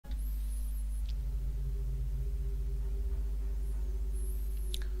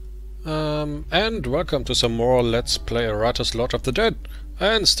And welcome to some more Let's Play Iratus Lord of the Dead.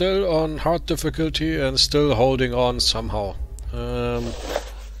 And still on hard difficulty and still holding on somehow.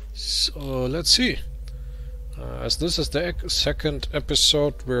 So let's see. As this is the second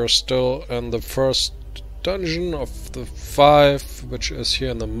episode, we're still in the first dungeon of the 5, which is here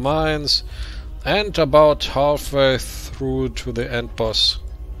in the mines, and about halfway through to the end boss.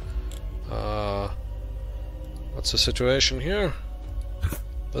 What's the situation here?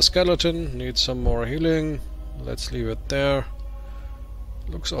 The skeleton needs some more healing. Let's leave it there.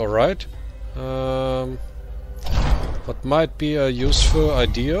 Looks alright. What might be a useful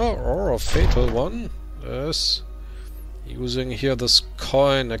idea, or a fatal one, is using here this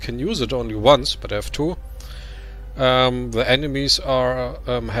coin. I can use it only once, but I have two. The enemies are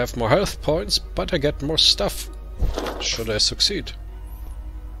have more health points, but I get more stuff, should I succeed.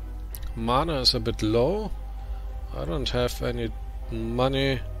 Mana is a bit low. I don't have any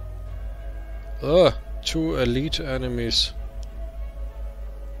money. Ugh, 2 elite enemies.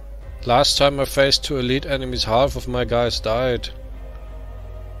 Last time I faced 2 elite enemies, half of my guys died.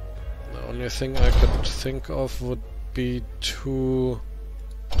 The only thing I could think of would be to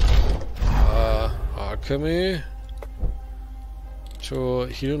alchemy to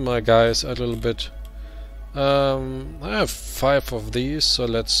heal my guys a little bit. I have 5 of these, so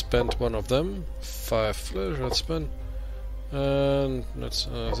let's spend one of them. 5 flesh, let's spend. And let's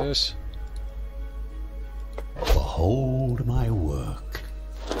this. Behold my work.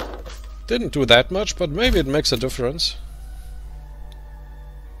 Didn't do that much, but maybe it makes a difference.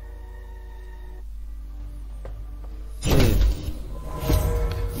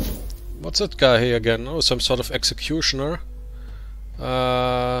 What's that guy here again? Oh, some sort of executioner.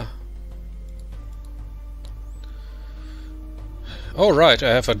 Oh right,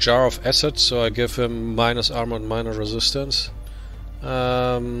 I have a jar of acid, so I give him minus armor and minor resistance.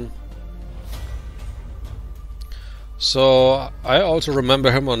 So I also remember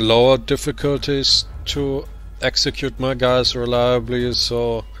him on lower difficulties to execute my guys reliably,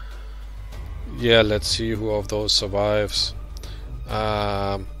 so yeah, let's see who of those survives.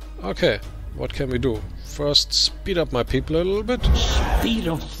 Okay, what can we do? First, speed up my people a little bit. Speed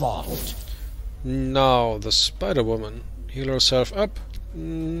of thought. Now, the Spider Woman. Heal herself up?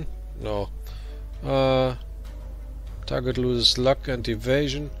 No. Target loses luck and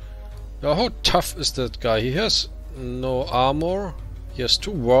evasion. Now, how tough is that guy? He has no armor. He has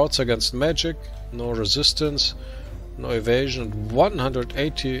 2 wards against magic. No resistance. No evasion. And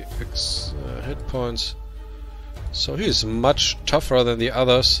 180 hit points. So he's much tougher than the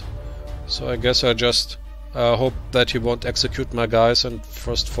others. So I guess I just hope that he won't execute my guys and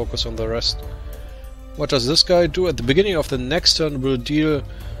first focus on the rest. What does this guy do? At the beginning of the next turn will deal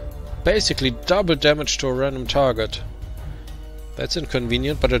basically double damage to a random target. That's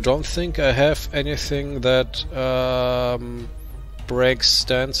inconvenient, but I don't think I have anything that breaks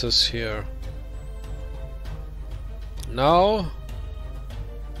stances here. Now,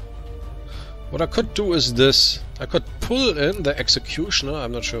 what I could do is this. I could pull in the executioner.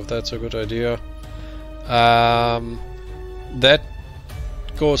 I'm not sure if that's a good idea. That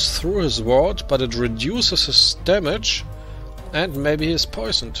goes through his ward, but it reduces his damage, and maybe he's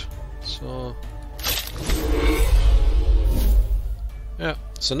poisoned. So yeah,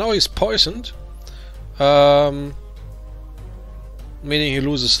 so now he's poisoned, meaning he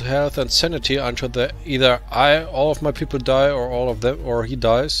loses health and sanity until either all of my people die, or all of them, or he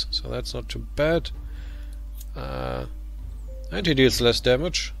dies. So that's not too bad. And he deals less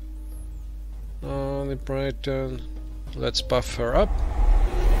damage. Let's buff her up.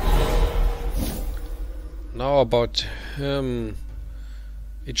 Now about him.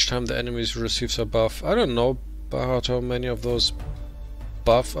 Each time the enemy receives a buff. I don't know about how many of those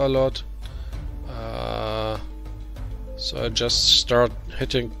buff a lot. So I just start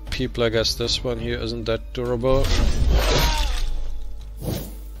hitting people. I guess this one here isn't that durable.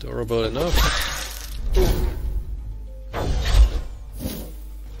 Durable enough.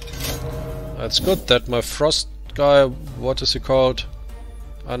 It's good that my frost guy, what is he called?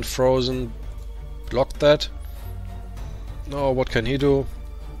 Unfrozen, blocked that. Now what can he do?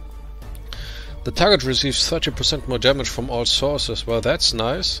 The target receives 30% more damage from all sources. Well, that's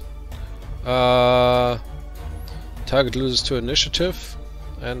nice. Target loses 2 initiative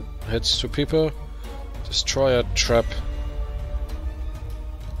and hits 2 people. Destroy a trap.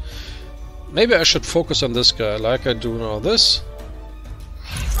 Maybe I should focus on this guy, like I do now. This.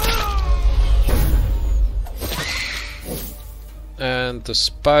 And the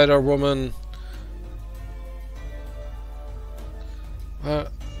Spider Woman.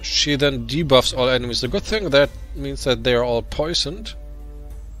 She then debuffs all enemies. The good thing, that means that they are all poisoned.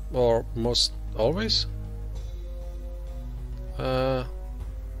 or most always.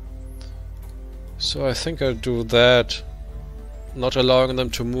 So I think I'll do that. Not allowing them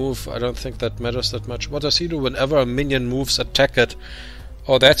to move, I don't think that matters that much. What does he do whenever a minion moves, attack it?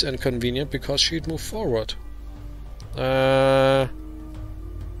 Oh, that's inconvenient because she'd move forward. I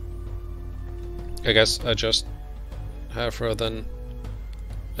guess I just have her then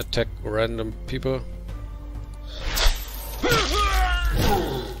attack random people.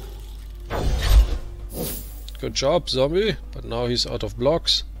 Good job, zombie, but now he's out of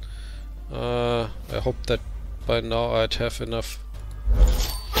blocks. I hope that by now I'd have enough.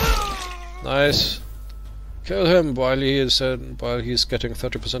 Nice. Kill him while he's getting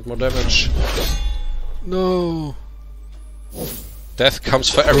 30% more damage. No. Death comes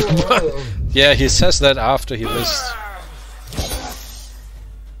for everyone. Yeah, he says that after he missed.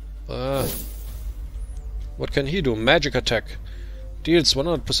 What can he do? Magic attack. Deals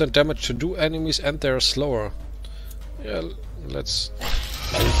 100% damage to 2 enemies and they're slower. Yeah, let's...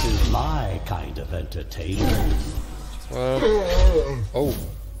 This is my kind of entertainment. Oh.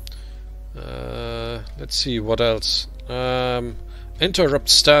 Let's see, what else? Interrupt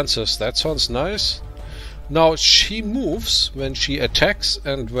stances, that sounds nice. Now she moves when she attacks,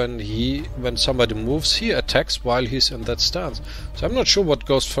 and when somebody moves, he attacks while he's in that stance. So I'm not sure what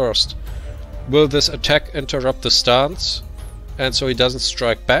goes first. Will this attack interrupt the stance, and so he doesn't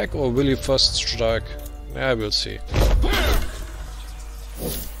strike back, or will he first strike? Yeah, we'll see.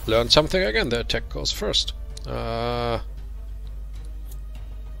 Learn something again, the attack goes first.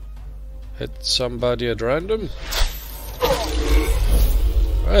 Hit somebody at random.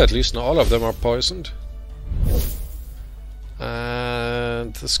 Well, at least not all of them are poisoned.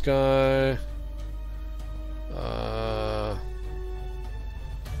 And this guy...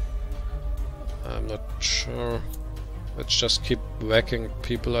 I'm not sure. Let's just keep whacking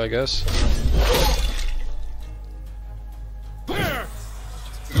people, I guess.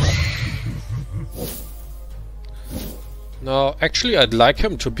 No, actually I'd like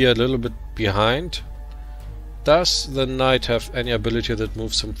him to be a little bit behind. Does the knight have any ability that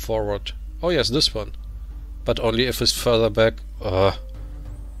moves him forward? Oh yes, this one. But only if he's further back. I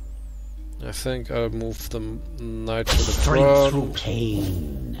think I'll move the knight to the front.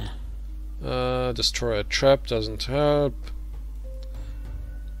 Destroy a trap doesn't help.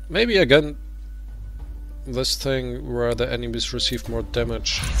 Maybe again this thing where the enemies receive more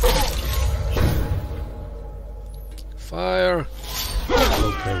damage. Fire. I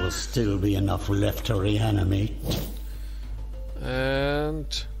hope there will still be enough left to reanimate.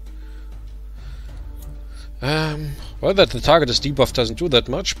 And well, that the target is debuffed doesn't do that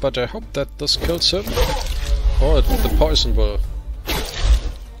much, but I hope that this kills him. Or the poison will.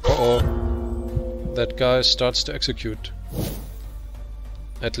 Uh-oh. That guy starts to execute.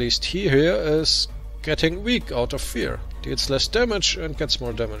 At least he here is getting weak out of fear. Deals less damage and gets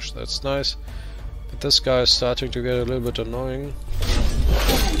more damage. That's nice. But this guy is starting to get a little bit annoying.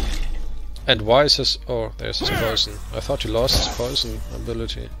 And why is his... oh, there's his poison. I thought he lost his poison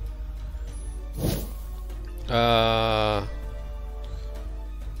ability.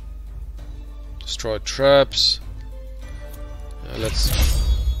 Destroy traps. Let's...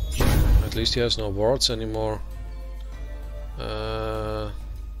 at least he has no wards anymore.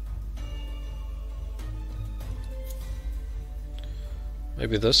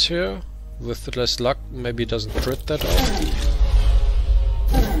 Maybe this here? With less luck, maybe it doesn't crit that often.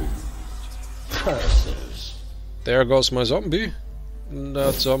 Curses. There goes my zombie.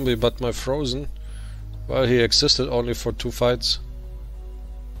 Not zombie, but my frozen. Well, he existed only for 2 fights.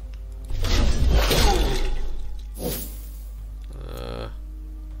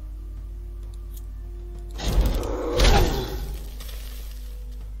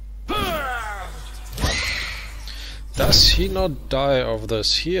 Does he not die of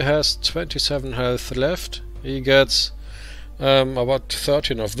this? He has 27 health left. He gets about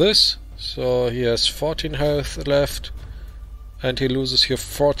 13 of this. So he has 14 health left. And he loses here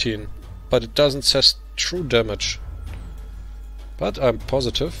 14. But it doesn't say true damage. But I'm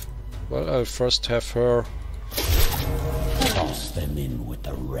positive. Well, I'll first have her... toss them in with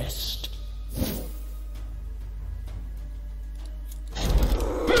the rest.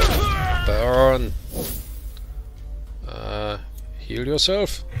 Burn! Heal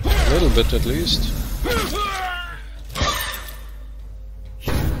yourself. A little bit at least.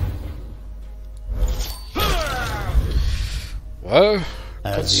 Well,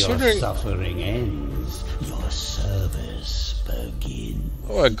 as considering... your suffering ends, your service begins.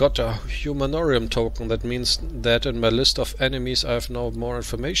 Oh, I got a humanorium token. That means that in my list of enemies I have now more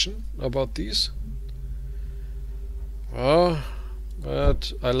information about these. Well,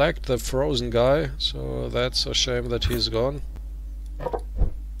 But I liked the frozen guy, so that's a shame that he's gone.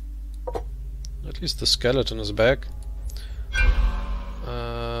 At least the skeleton is back.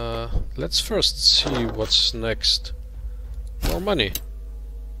 Let's first see what's next. More money.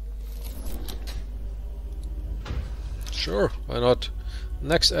 Sure, why not?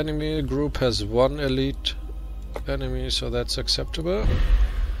 Next enemy group has 1 elite enemy, so that's acceptable.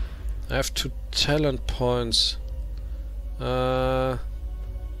 I have 2 talent points. All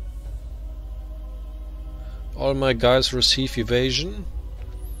my guys receive evasion.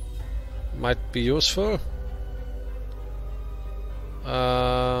 Might be useful.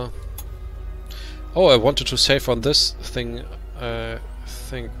 Oh, I wanted to save on this thing, I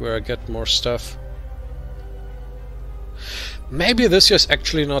think, where I get more stuff. Maybe this is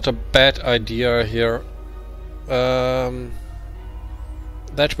actually not a bad idea here. That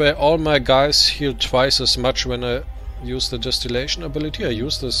way all my guys heal twice as much when I use the distillation ability. I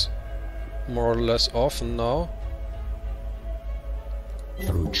use this more or less often now.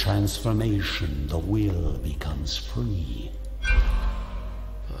 Through transformation, the will becomes free.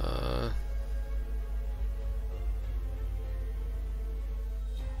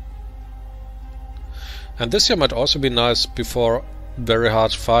 And this here might also be nice before very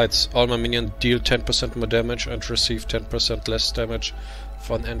hard fights. All my minions deal 10% more damage and receive 10% less damage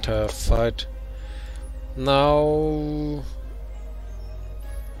for an entire fight. Now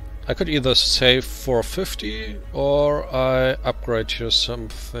I could either save for 50 or I upgrade here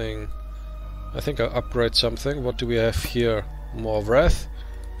something. I think I upgrade something. What do we have here? More wrath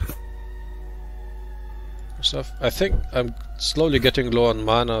stuff. I think I'm slowly getting low on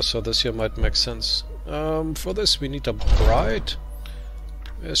mana, so this here might make sense. For this we need a bride.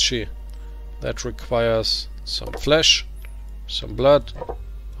 Where is she? That requires some flesh, some blood,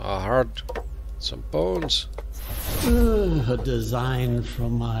 a heart, some bones. A design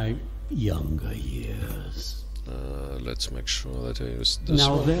from my younger years. Let's make sure that I use this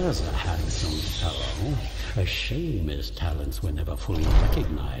Now one. there's a handsome fellow. A shame his talents were never fully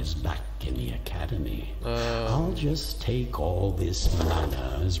recognized back in the academy. I'll just take all this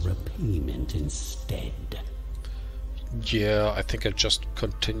mana as repayment instead. Yeah, I think I'll just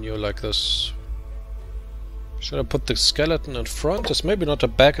continue like this. Should I put the skeleton in front? It's maybe not a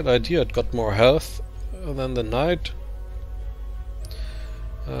bad idea. It got more health than the knight.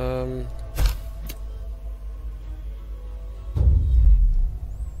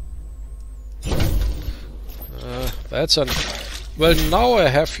 That's an... Well, now I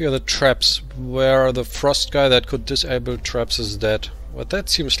have here the traps, where the frost guy that could disable traps is dead. But that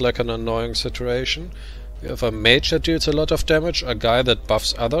seems like an annoying situation. We have a mage that deals a lot of damage, a guy that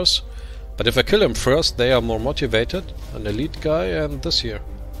buffs others. But if I kill him first, they are more motivated. An elite guy and this here.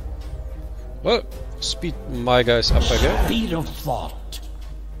 Well, speed my guys up again. Speed of thought.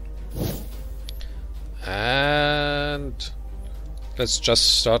 And... let's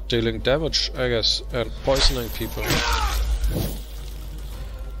just start dealing damage, I guess, and poisoning people.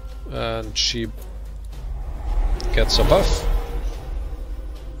 And she gets a buff.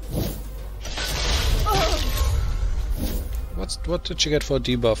 What did she get for a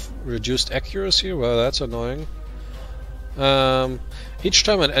debuff? Reduced accuracy? Well, that's annoying. Each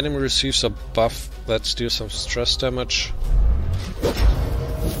time an enemy receives a buff, that deals some stress damage.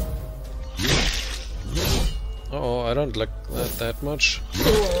 Oh, I don't like that much.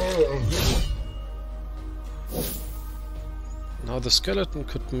 Now the skeleton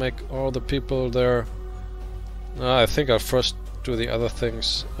could make all the people there. I think I'll first do the other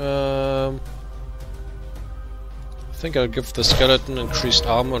things. I think I'll give the skeleton increased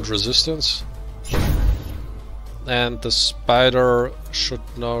armor and resistance. And the spider should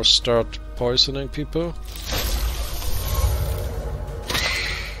now start poisoning people.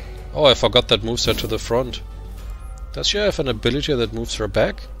 Oh, I forgot that moves her to the front. Does she have an ability that moves her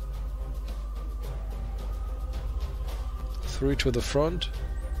back? 3 to the front?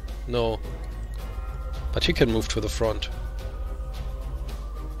 No. But he can move to the front.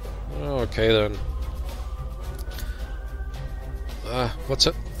 Okay then. What's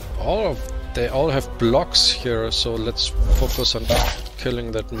it? They all have blocks here, so let's focus on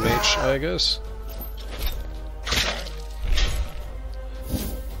killing that mage, I guess.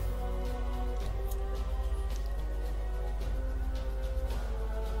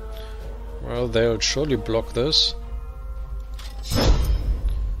 Well, they'll surely block this.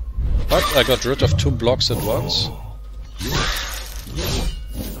 But I got rid of 2 blocks at once.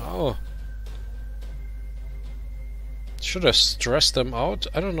 Oh. Should I stress them out?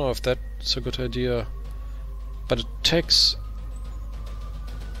 I don't know if that's a good idea. But it takes...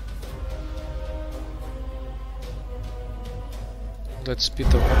 let's speed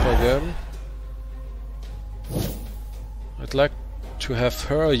them up again. I'd like to have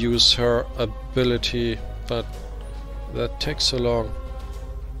her use her ability, but that takes so long.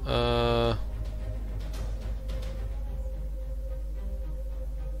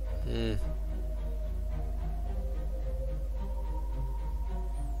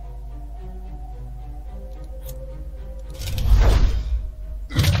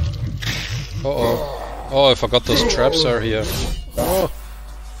 Uh-oh. Oh, I forgot those traps are here. Oh!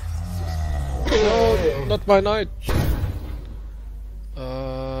 No, not my knight!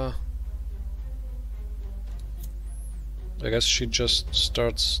 I guess she just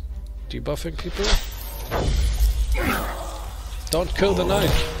starts debuffing people? Don't kill the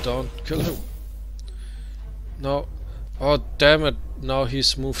knight! Don't kill him! No. Oh, damn it! Now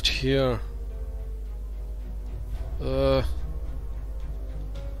he's moved here.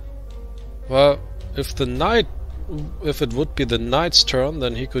 Well, if it would be the knight's turn,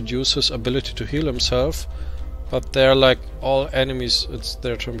 then he could use his ability to heal himself. But they're like all enemies, it's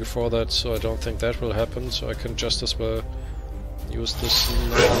their turn before that, so I don't think that will happen, so I can just as well use this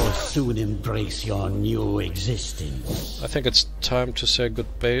now. I'll soon embrace your new existence. I think it's time to say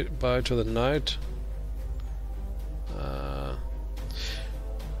goodbye to the knight.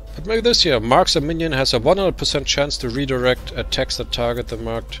 But maybe this here. Marks a minion has a 100% chance to redirect attacks that target the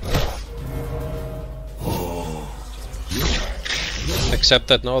marked. Except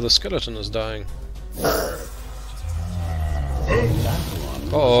that now the skeleton is dying.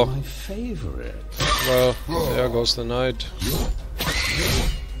 Uh-oh. My favorite. Well, there goes the knight.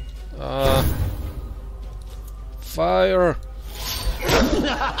 Fire!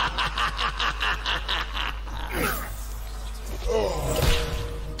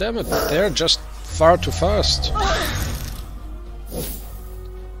 Damn it, they're just far too fast.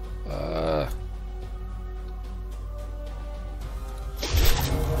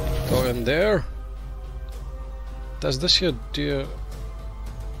 Go in there. Does this here dear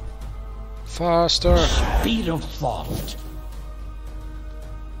faster? Speed of thought.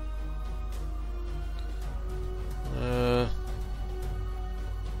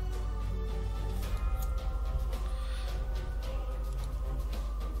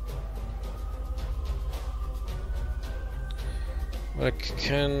 I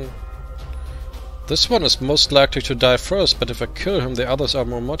can... This one is most likely to die first, but if I kill him, the others are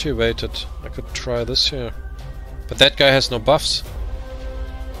more motivated. I could try this here. But that guy has no buffs.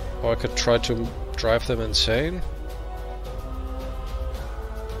 Or I could try to drive them insane.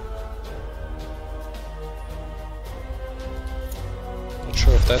 Not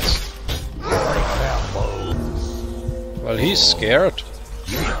sure if that's... Well, he's scared.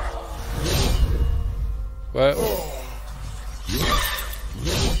 Well...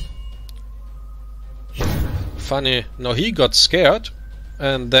 Funny, no, he got scared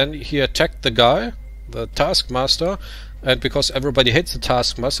and then he attacked the guy, the taskmaster, and because everybody hates the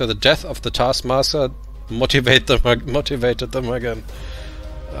taskmaster, the death of the taskmaster motivated them again.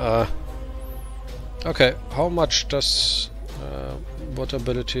 Okay, how much does what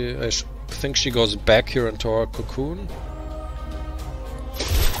ability? I think she goes back here into our cocoon.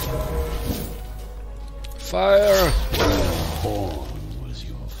 Fire! Born was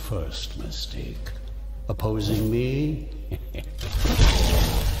your first mistake. Opposing me?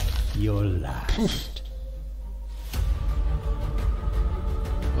 Your last.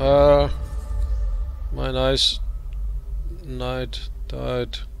 My nice knight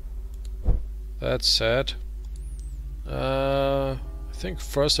died. That's sad. I think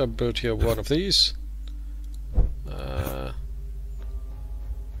first I built here one of these.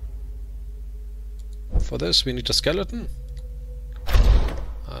 For this we need a skeleton.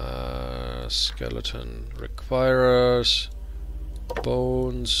 Skeleton requires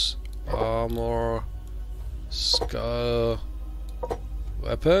bones, armor, skull,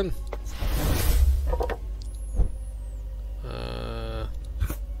 weapon.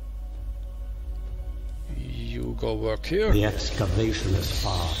 You go work here. The excavation is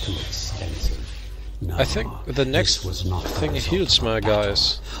far too extensive. No, I think the next thing heals my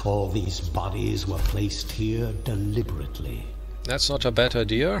guys. All these bodies were placed here deliberately. That's not a bad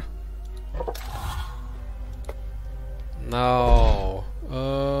idea. Now,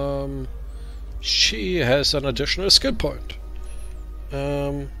 she has an additional skill point.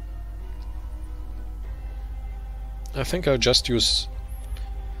 I think I'll just use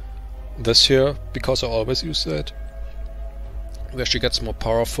this here, because I always use that, where she gets more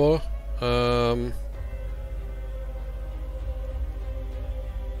powerful.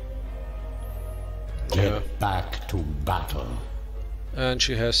 Get back to battle. And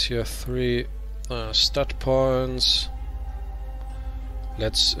she has here 3 stat points.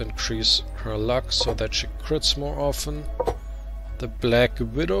 Let's increase her luck so that she crits more often. The Black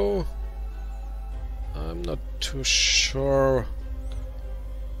Widow, I'm not too sure.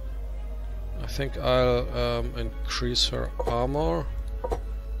 I think I'll increase her armor.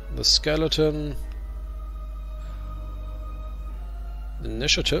 The Skeleton,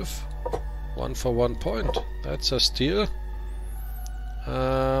 initiative, 1 for 1 point. That's a steal.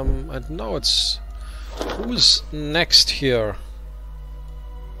 And now it's... who's next here?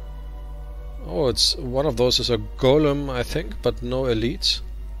 Oh, it's one of those is a golem, I think, but no elites.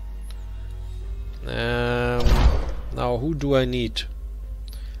 Now, who do I need?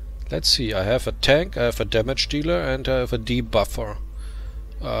 Let's see, I have a tank, I have a damage dealer, and I have a debuffer.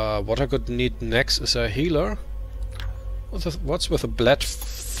 What I could need next is a healer. What's with a Blood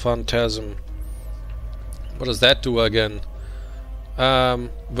Phantasm? What does that do again?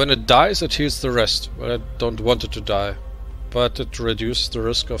 When it dies, it heals the rest. Well, I don't want it to die, but it reduces the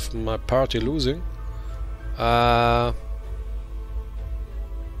risk of my party losing. I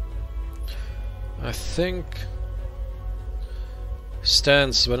think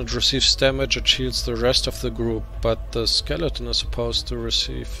stance, when it receives damage, it heals the rest of the group, but the skeleton is supposed to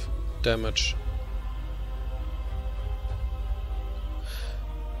receive damage.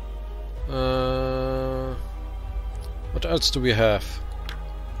 What else do we have?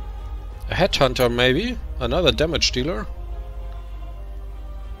 A headhunter, maybe? Another damage dealer?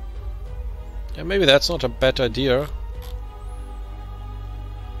 Yeah, maybe that's not a bad idea.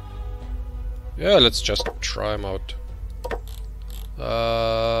 Yeah, let's just try him out.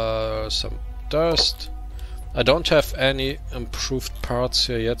 Some dust. I don't have any improved parts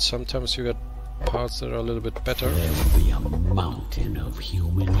here yet. Sometimes you get parts that are a little bit better. There'll be a mountain of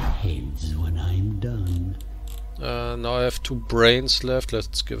human heads when I'm done. Now I have 2 brains left.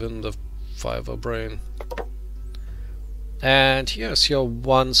 Let's give him the fiber brain. And here's your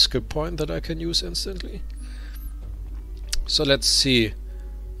 1 skill point that I can use instantly. So let's see.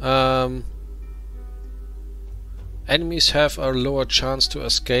 Enemies have a lower chance to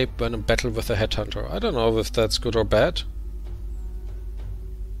escape when in battle with a headhunter. I don't know if that's good or bad.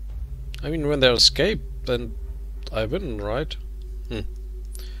 I mean, when they escape, then I win, right?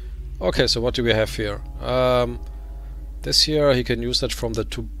 Okay, so what do we have here? This here, he can use that from the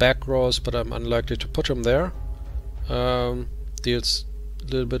 2 back rows, but I'm unlikely to put him there. Deals a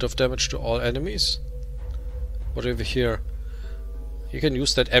little bit of damage to all enemies. What over here? You can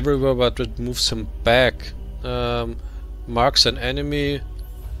use that everywhere, but it moves him back. Marks an enemy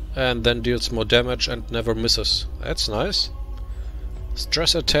and then deals more damage and never misses. That's nice.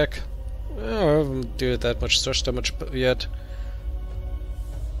 Stress attack. I haven't dealt that much stress damage yet.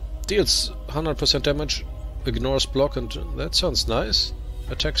 Deals 100% damage, ignores block, and that sounds nice.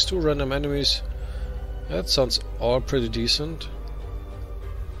 Attacks 2 random enemies. That sounds all pretty decent.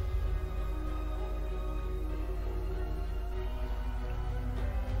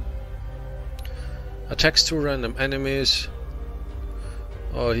 Attacks 2 random enemies.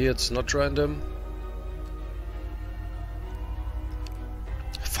 Oh, here it's not random.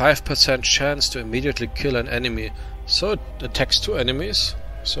 5% chance to immediately kill an enemy. So it attacks 2 enemies.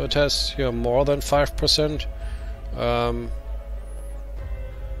 So it has here more than 5%.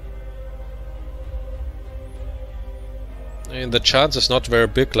 And the chance is not very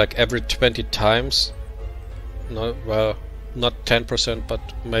big, like every 20 times. No, well, not 10%, but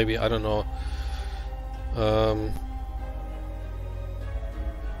maybe, I don't know.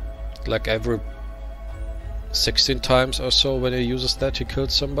 Like every 16 times or so when he uses that, he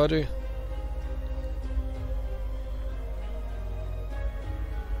kills somebody.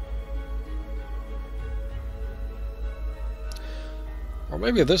 Or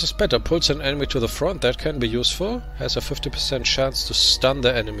maybe this is better. Pulls an enemy to the front, that can be useful. Has a 50% chance to stun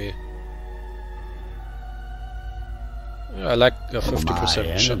the enemy. Yeah, I like a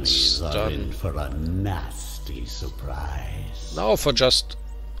 50% chance stun. For a nasty surprise. Now for just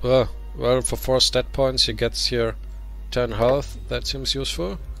well, for 4 stat points he gets here 10 health. That seems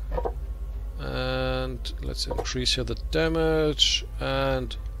useful. And let's increase here the damage.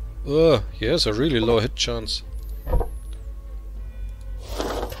 And he has a really low hit chance.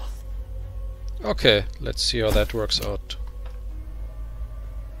 Okay, let's see how that works out.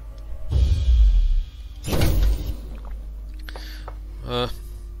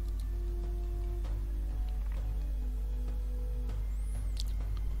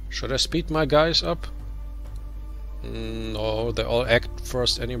 Should I speed my guys up? No, they all act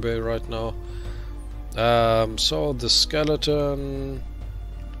first anyway right now. So the skeleton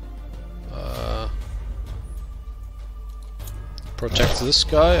protects this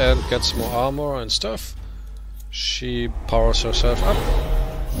guy and gets more armor and stuff. She powers herself up.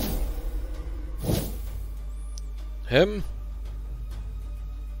 Him.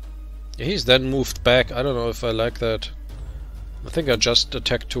 He's then moved back. I don't know if I like that. I think I just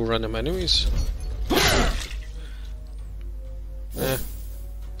attacked 2 random enemies.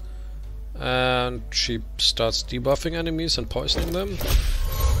 And she starts debuffing enemies and poisoning them.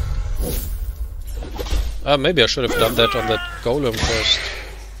 Maybe I should have done that on that golem first.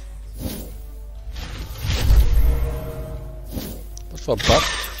 What for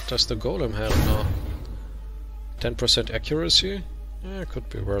buff does the golem have now? 10% accuracy? Yeah, could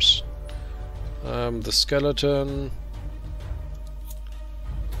be worse. The skeleton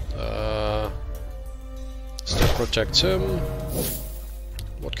still protects him.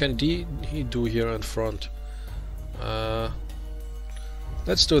 What can he do here in front?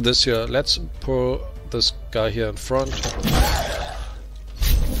 Let's do this here. Let's pull this guy here in front.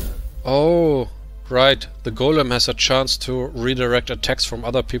 Oh, right. The golem has a chance to redirect attacks from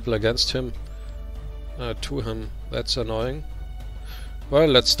other people against him to him. That's annoying. Well,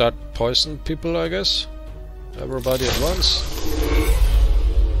 let's start poison people, I guess. Everybody at once.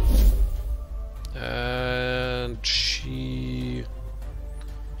 And she...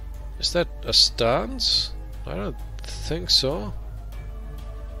 Is that a stance? I don't think so.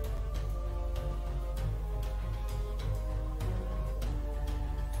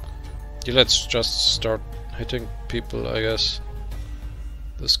 Yeah, let's just start hitting people, I guess.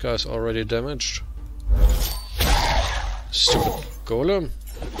 This guy's already damaged. Stupid golem.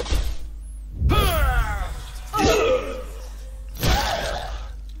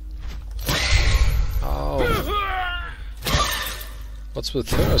 Ow. What's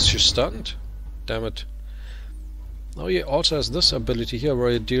with her? Is she stunned? Damn it. Now he also has this ability here where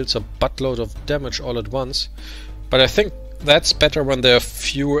he deals a buttload of damage all at once. But I think that's better when there are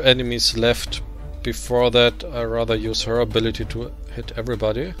fewer enemies left. Before that, I rather use her ability to hit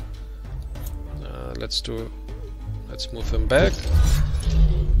everybody. Let's move him back.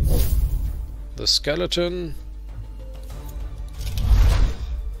 The skeleton.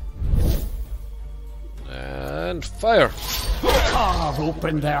 And fire! Carve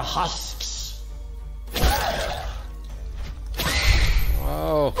open their husks!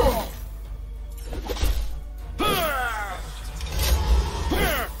 Wow.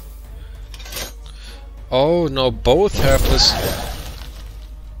 Oh, no, both have this...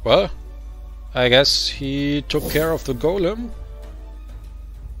 Well, I guess he took care of the golem.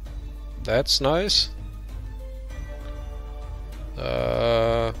 That's nice.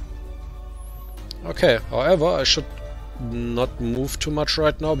 Okay, however, I should not move too much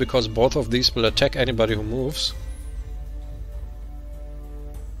right now, because both of these will attack anybody who moves.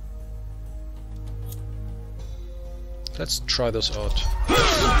 Let's try this out.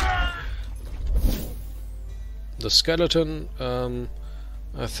 The skeleton,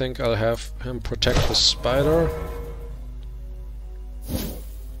 I think I'll have him protect the spider.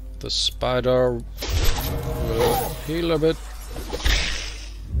 The spider will heal a bit.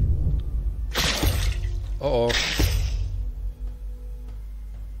 Uh-oh.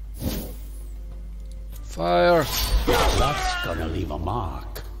 Fire! That's gonna leave a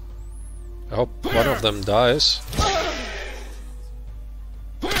mark. I hope one of them dies.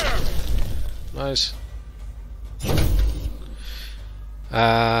 Nice.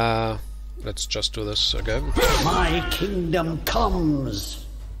 Let's just do this again. My kingdom comes.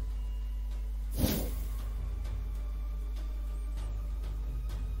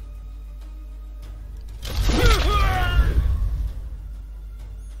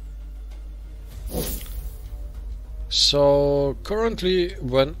 So currently,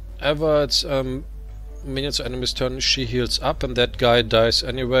 whenever it's minions or enemy's turn, she heals up, and that guy dies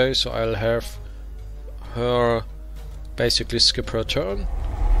anyway. So I'll have her basically skip her turn,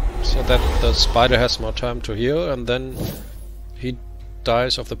 so that the spider has more time to heal, and then he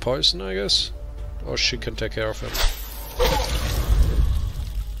dies of the poison, I guess, or she can take care of him.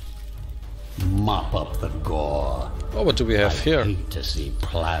 Mop up the gore. Oh, what do we have here? I hate to see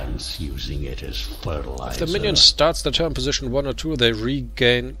plants using it as fertilizer. If the minion starts the turn position 1 or 2, they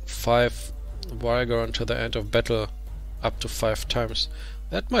regain 5 vigor until the end of battle, up to 5 times.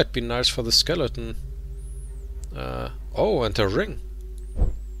 That might be nice for the skeleton. Oh, and the ring.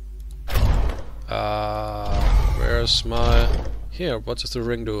 Where's my... Here, what does the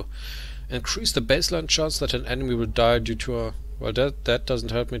ring do? Increase the baseline chance that an enemy will die due to a... Well, that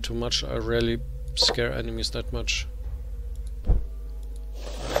doesn't help me too much. I rarely scare enemies that much.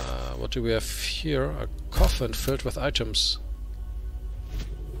 What do we have here? A coffin filled with items.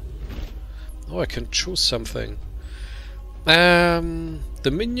 Oh, I can choose something.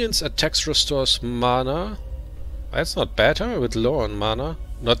 The minion's attacks restores mana. That's not bad, huh? A bit low on mana.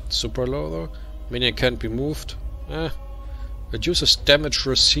 Not super low though. Minion can't be moved. Reduces damage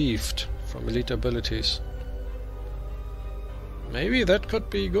received from elite abilities. Maybe that could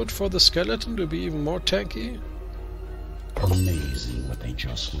be good for the skeleton to be even more tanky. Amazing what they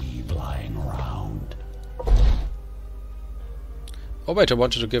just leave lying around. Oh wait, I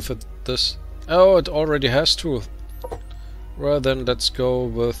wanted to give it this. Oh, it already has two. Well then, let's go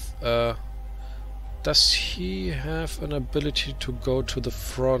with... does he have an ability to go to the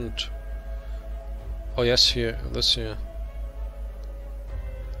front? Oh yes, here, this here.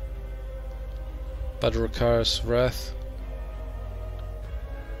 But requires wrath.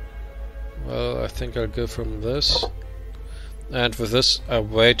 Well, I think I'll give him this. And with this,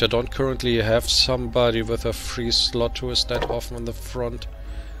 wait, I don't currently have somebody with a free slot who is that often in the front.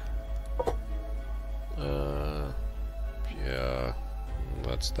 Yeah,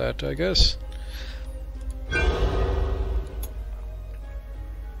 that's that, I guess.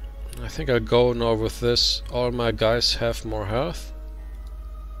 I think I'll go now with this. All my guys have more health.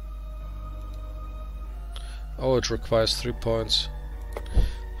 Oh, it requires 3 points.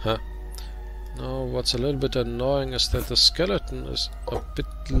 Huh. Now, what's a little bit annoying is that the skeleton is a bit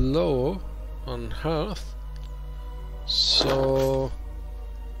low on health. So...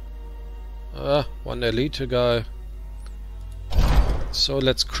 one elite guy. So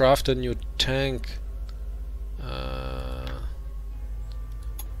let's craft a new tank.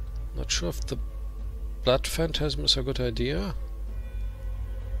 Not sure if the Blood Phantasm is a good idea.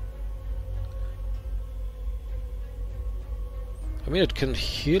 I mean, it can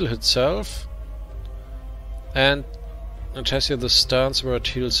heal itself, and it has here the stance where it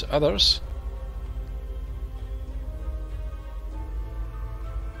heals others.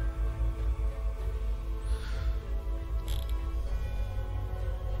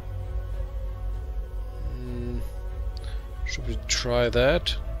 Should we try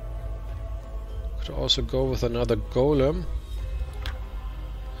that? Could also go with another golem.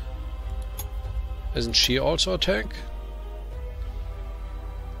 Isn't she also a tank?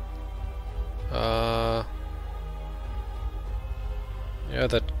 Yeah,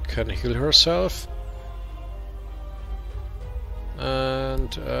 that can heal herself.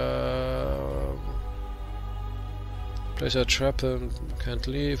 And place a trap and can't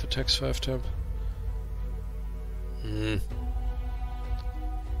leave, attacks 5 times.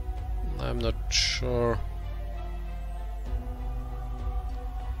 I'm not sure.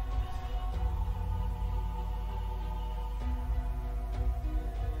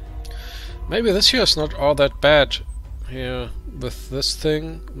 Maybe this here is not all that bad here with this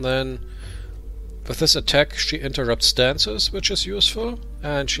thing. Then with this attack she interrupts stances, which is useful,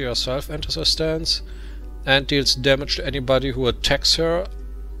 and she herself enters a stance and deals damage to anybody who attacks her,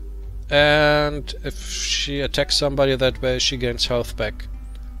 and if she attacks somebody that way she gains health back.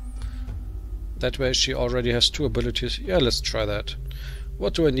 That way she already has 2 abilities. Yeah, let's try that.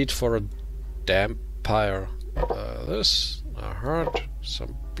 What do I need for a Dampire? This, a heart,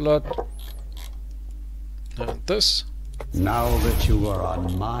 some blood, and this. Now that you are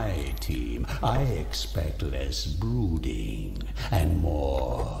on my team, I expect less brooding and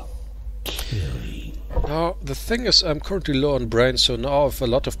more killing. Now, the thing is, I'm currently low on brain, so now if a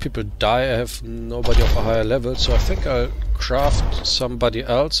lot of people die, I have nobody of a higher level, so I think I'll craft somebody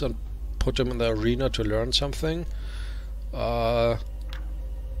else and put him in the arena to learn something.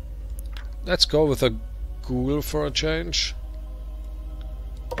 Let's go with a ghoul for a change.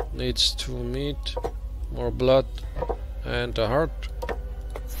 Needs 2 meat, more blood, and a heart.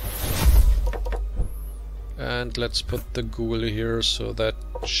 And let's put the ghoul here so that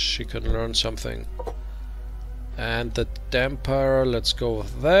she can learn something. And the Dampire, let's go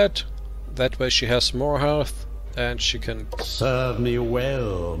with that. That way she has more health and she can serve me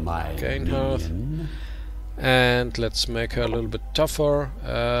well, my gain health. And let's make her a little bit tougher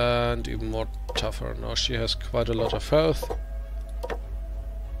and even more tougher. Now she has quite a lot of health.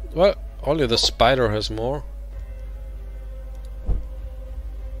 Well, only the spider has more.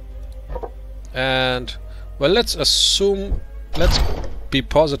 And well, let's assume, let's be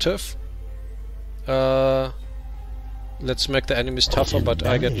positive. Let's make the enemies tougher, but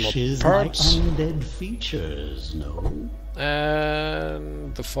I get more parts. Undead features, no?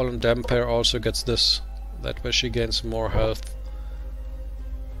 And the Fallen Dampire also gets this. That way she gains more health.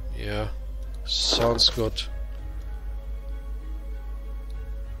 Yeah, sounds good.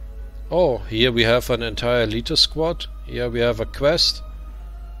 Oh, here we have an entire Iratus squad. Here we have a quest.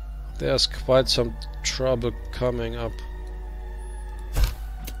 There's quite some trouble coming up.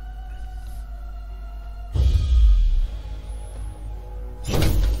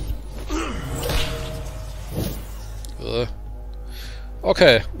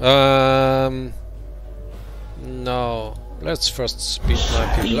 Okay, now let's first speed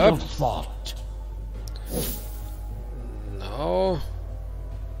my people up. Now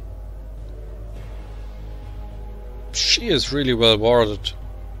she is really well warded,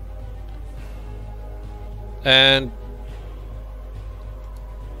 and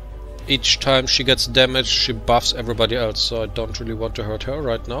each time she gets damaged she buffs everybody else, so I don't really want to hurt her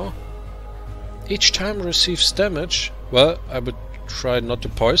right now. Each time receives damage. Well, I would try not to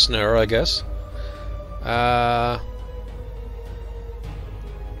poison her, I guess. Now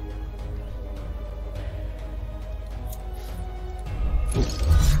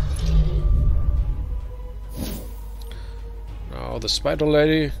the spider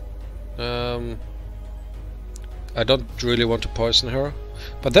lady. I don't really want to poison her.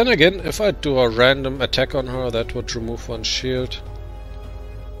 But then again, if I do a random attack on her, that would remove one shield.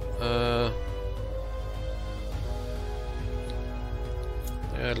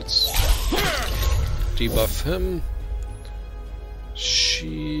 Yeah, let's debuff him.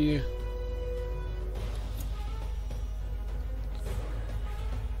 She...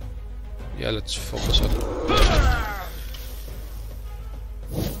 Yeah, let's focus on...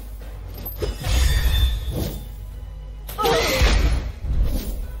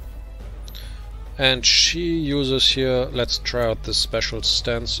 And she uses here, let's try out this special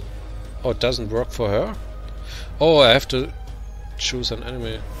stance. Oh, it doesn't work for her? Oh, I have to choose an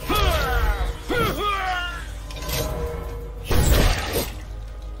enemy.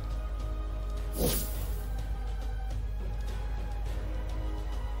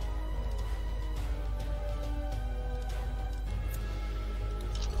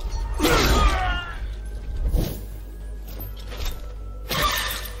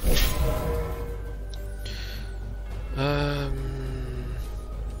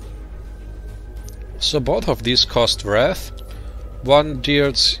 So both of these cost Wrath. One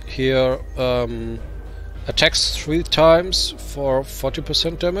deals here attacks 3 times for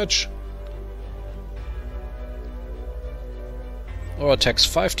 40% damage, or attacks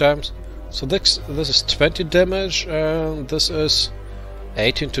 5 times. So this is 20 damage, and this is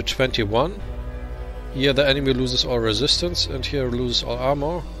 18 to 21. Here the enemy loses all resistance, and here loses all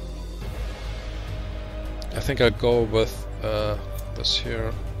armor. I think I'll go with this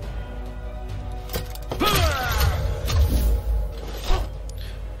here.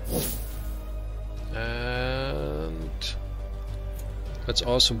 And let's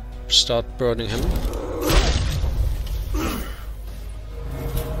also start burning him.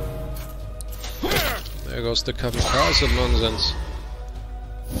 There goes the kamikaze nonsense.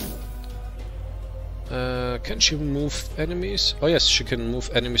 Can she move enemies? Oh yes, she can move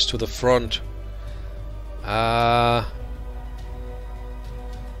enemies to the front. Now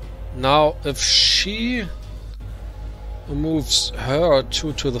if she moves her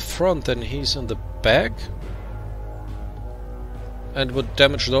two to the front, then he's in the back and would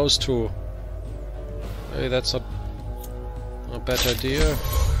damage those two. Hey, that's not a bad idea.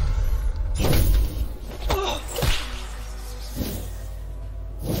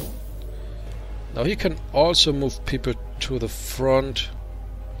 Now he can also move people to the front.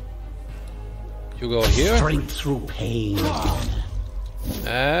 You go here. Strength through pain.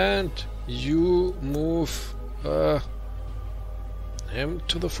 And you move him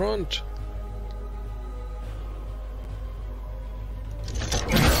to the front.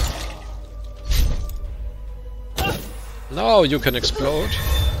 Now you can explode.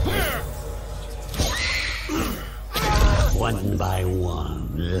 One by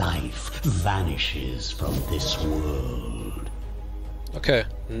one, life vanishes from this world. Okay,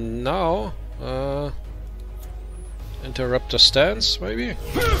 now interrupt the stance, maybe?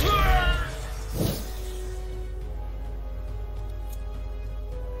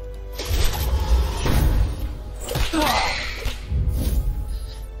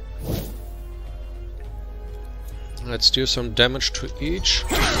 Let's do some damage to each.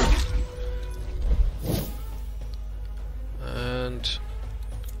 And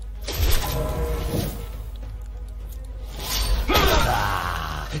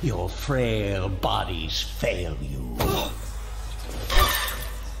your frail bodies fail you.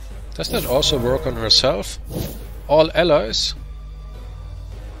 does that also work on herself? All allies?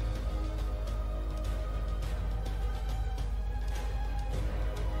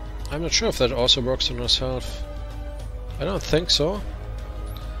 I'm not sure if that also works on herself. I don't think so.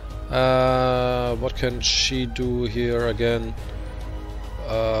 What can she do here again?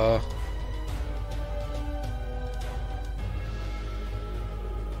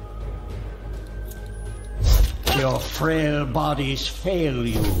 Your frail bodies fail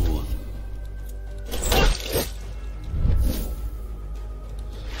you.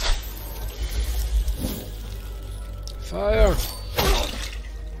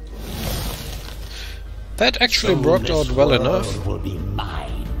 That actually worked out well enough. Will be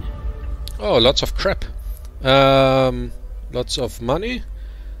mine. Oh, lots of crap. Lots of money.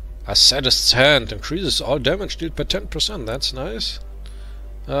 A sadist's hand increases all damage dealt by 10%. That's nice.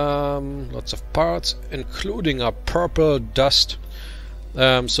 Lots of parts, including a purple dust.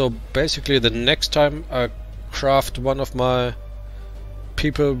 So basically, the next time I craft one of my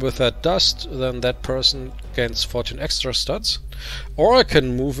people with that dust, then that person gains 14 extra stats. Or I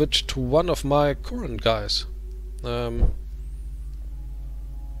can move it to one of my current guys. But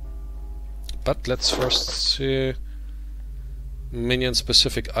let's first see minion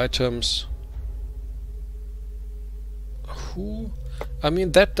specific items. Who? I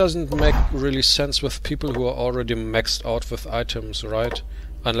mean, that doesn't make really sense with people who are already maxed out with items, right?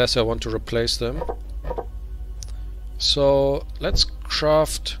 Unless I want to replace them. So let's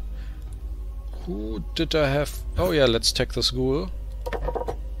craft. Who did I have? Oh yeah, let's take this ghoul.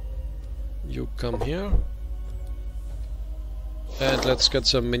 You come here. And let's get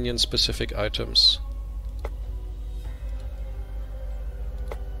some minion specific items.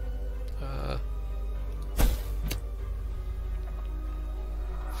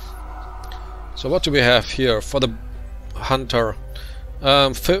 So what do we have here for the hunter?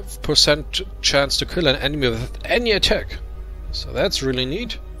 5% chance to kill an enemy with any attack. So that's really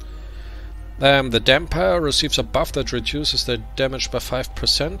neat. The Dampire receives a buff that reduces their damage by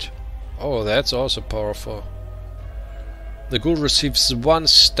 5%. Oh, that's also powerful. The ghoul receives 1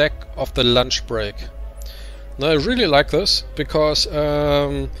 stack of the lunch break. Now I really like this because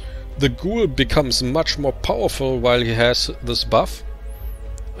the ghoul becomes much more powerful while he has this buff.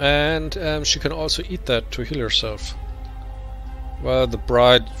 And she can also eat that to heal herself. Well, the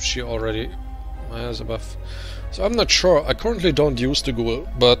bride, she already has a buff. So I'm not sure. I currently don't use the ghoul,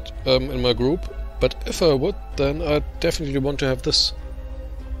 but in my group. But if I would, then I definitely want to have this.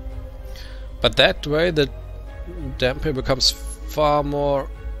 But that way, the Dampire becomes far more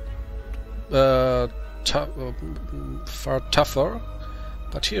far tougher.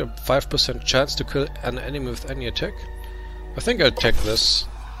 But here, 5% chance to kill an enemy with any attack. I think I'll take this.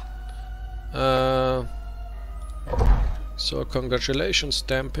 So congratulations,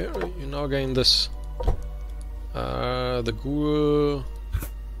 Dampire, you now gain this. The ghoul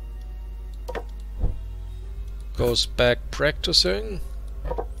goes back practicing,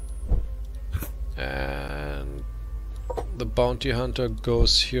 and the bounty hunter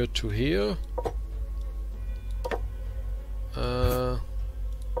goes here to here.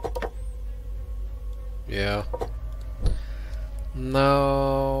 Yeah.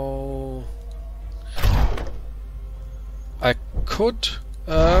 Now I could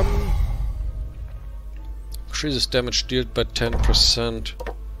increases damage dealt by 10%.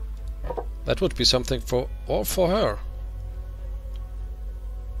 That would be something for her.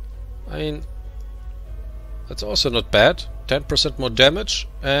 I mean, that's also not bad. 10% more damage,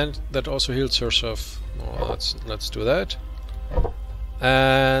 and that also heals herself. Oh, let's do that.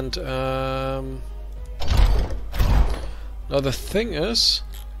 And now the thing is,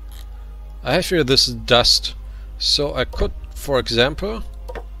 I have here this dust, so I could, for example,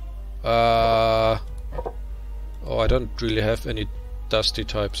 oh, I don't really have any dusty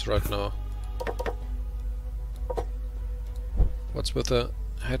types right now. What's with the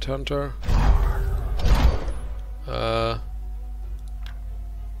headhunter? Oh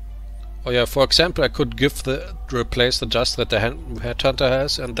yeah, for example, I could replace the dust that the headhunter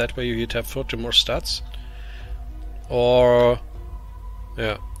has, and that way you'd have 40 more stats. Or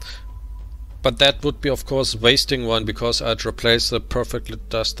yeah, but that would be of course wasting one, because I'd replace the perfect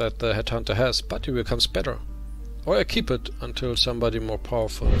dust that the headhunter has, but it becomes better. Or I keep it until somebody more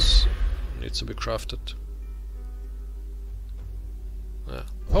powerful needs to be crafted. Yeah.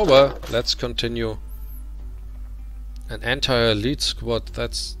 Oh well, let's continue. An entire elite squad,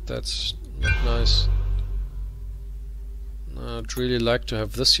 that's not nice. I'd really like to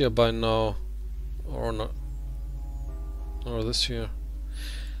have this here by now, or not, or this here.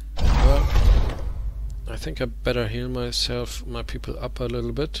 Well, I think I better heal my people up a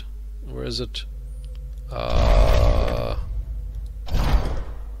little bit. Where is it?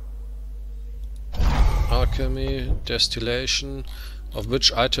 Alchemy, distillation. Of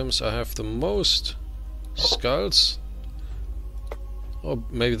which items I have the most? Skulls. Oh,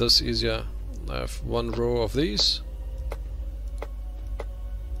 maybe that's easier. I have one row of these.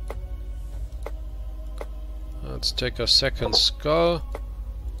 Let's take a second skull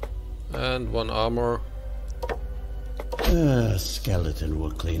and one armor. A skeleton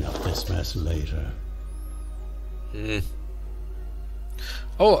will clean up this mess later.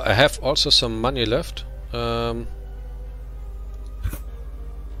 Oh, I have also some money left.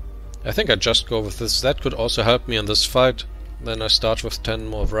 I think I just go with this. That could also help me in this fight. Then I start with 10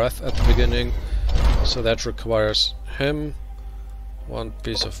 more wrath at the beginning. So that requires him. 1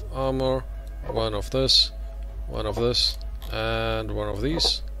 piece of armor. 1 of this. 1 of this. And 1 of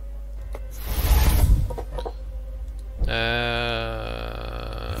these. And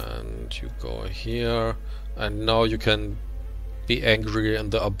you go here. And now you can be angry in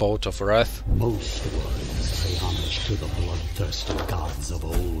the abode of wrath. Most worlds pay homage to the bloodthirsty gods of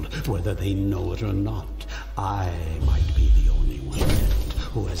old, whether they know it or not. I might be the only one left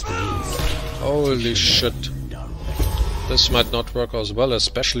who has gained. Holy shit. This might not work as well,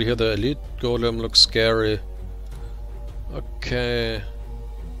 especially here the elite golem looks scary. Okay.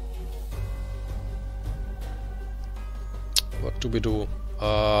 What do we do?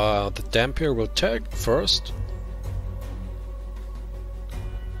 The Dampier will tag first.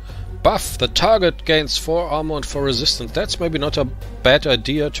 Buff! The target gains 4 armor and 4 resistance. That's maybe not a bad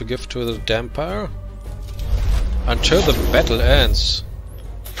idea to give to the Dampier. Until the battle ends.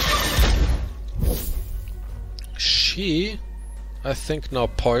 She, I think, now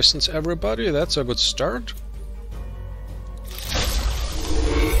poisons everybody. That's a good start.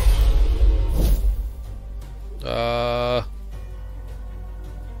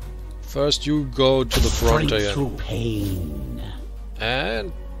 First you go to the front again. Through pain.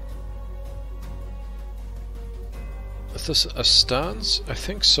 And is this a stance? I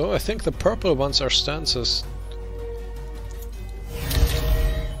think so. I think the purple ones are stances.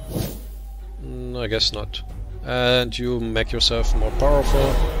 I guess not. And you make yourself more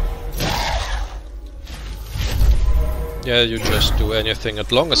powerful. Yeah, you just do anything as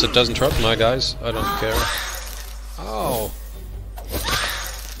long as it doesn't hurt my guys. I don't care. Ow.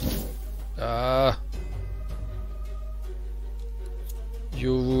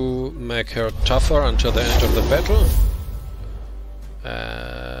 You make her tougher until the end of the battle.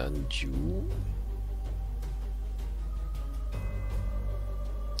 And you...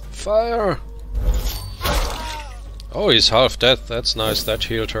 Fire! Oh, he's half dead. That's nice. That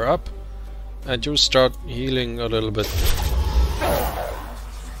healed her up. And you start healing a little bit.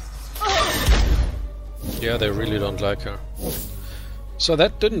 Yeah, they really don't like her. So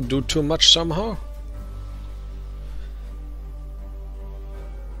that didn't do too much somehow.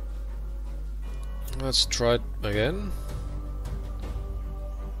 Let's try it again.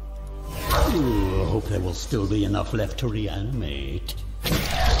 I hope there will still be enough left to reanimate.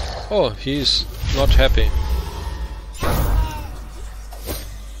 Oh, he's not happy.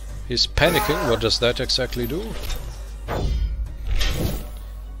 He's panicking. What does that exactly do?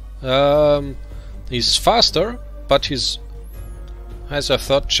 He's faster, but has a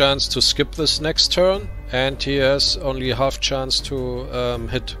third chance to skip this next turn, and he has only half chance to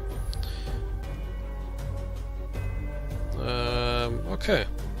hit. Okay.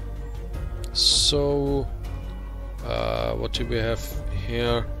 So, what do we have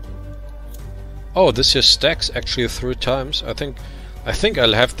here? Oh, this here stacks actually 3 times. I think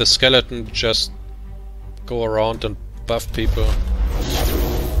I'll have the skeleton just go around and buff people.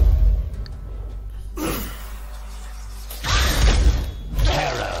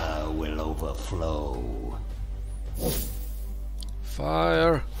 Terror will overflow.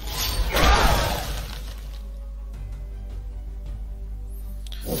 Fire.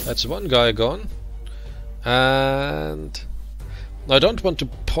 That's one guy gone. And I don't want to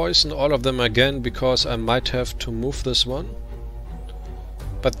poison all of them again because I might have to move this one.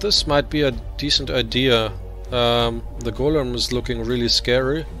 But this might be a decent idea. The golem is looking really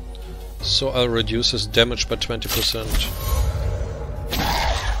scary, so I'll reduce his damage by 20%.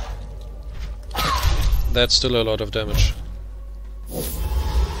 That's still a lot of damage.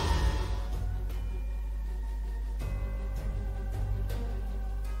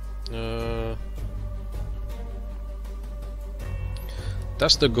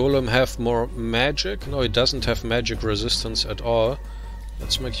 Does the golem have more magic? No, it doesn't have magic resistance at all.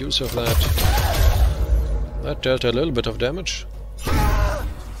 Let's make use of that. That dealt a little bit of damage.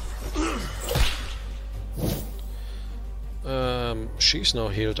 She's now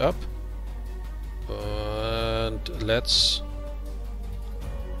healed up. And let's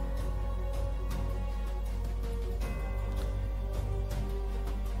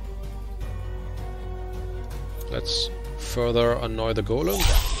further annoy the golem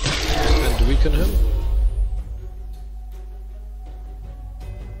and weaken him.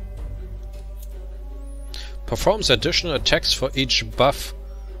 Performs additional attacks for each buff.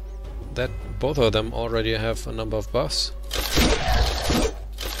 That both of them already have a number of buffs.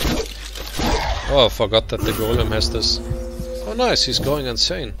 Oh, I forgot that the golem has this. Oh nice, he's going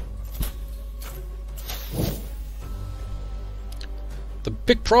insane. The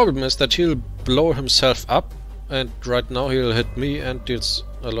big problem is that he'll blow himself up, and right now he'll hit me and deals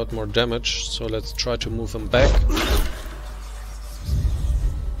a lot more damage, so let's try to move him back.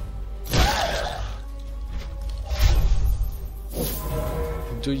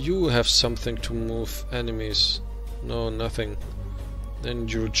 Do you have something to move enemies? No, nothing. Then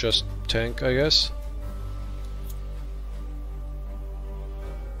you just tank, I guess.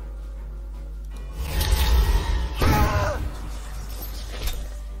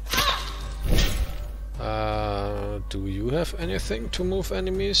 Do you have anything to move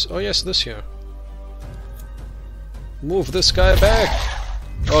enemies? Oh yes, this here. Move this guy back!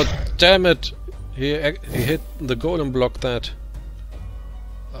 Oh damn it! He hit the golem block that.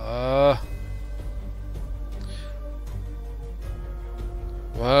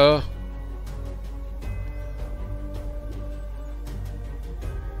 Well,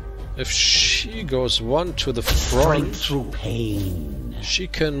 if she goes one to the front, through pain. She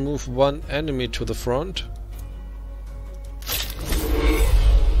can move one enemy to the front.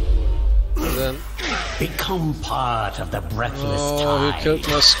 And then become part of the breathless tide. Oh, he killed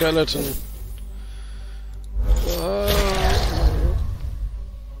my skeleton.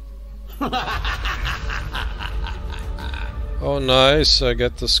 Oh nice, I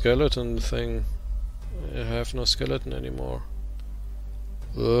get the skeleton thing. I have no skeleton anymore.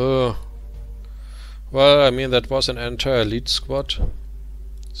 Ugh. Well, I mean that was an entire elite squad.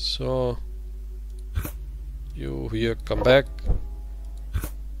 So you here come back.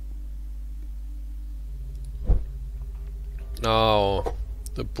 Now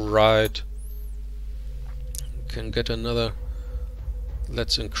the bride can get another.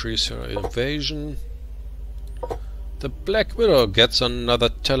 Let's increase her evasion. The Black Widow gets another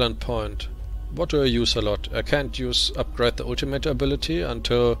talent point. What do I use a lot? I can't upgrade the ultimate ability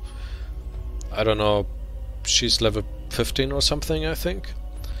until, I don't know, she's level 15 or something, I think.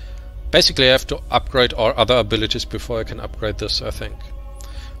 Basically I have to upgrade all other abilities before I can upgrade this, I think.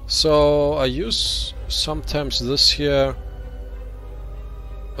 So I use sometimes this here,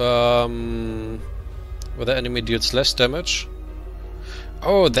 where the enemy deals less damage.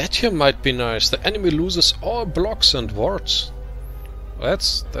 Oh, that here might be nice. The enemy loses all blocks and wards.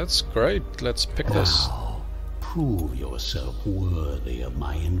 That's great. Let's pick this. Now, prove yourself worthy of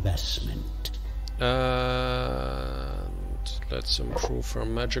my investment. And let's improve her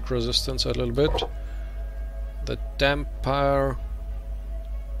magic resistance a little bit. The Dampire.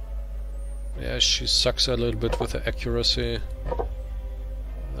 Yeah, she sucks a little bit with the accuracy.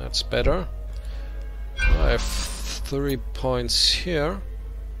 That's better. I have 3 points here.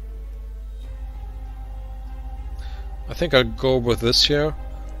 I think I'll go with this here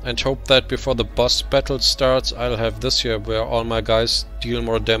and hope that before the boss battle starts I'll have this here where all my guys deal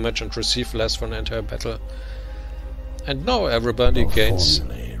more damage and receive less for an entire battle. And now everybody gains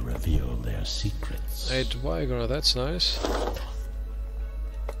reveal their secrets. 8 Vigor, that's nice.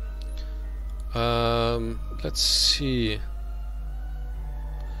 Let's see.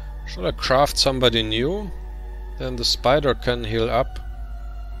 Should I craft somebody new? Then the spider can heal up.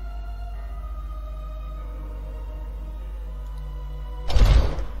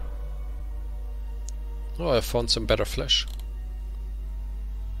 Oh, I found some better flesh.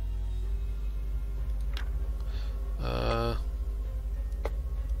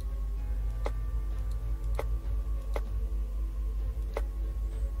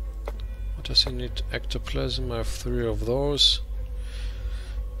 What does he need? Ectoplasm, I have 3 of those.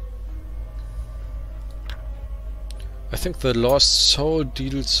 I think the Lost Soul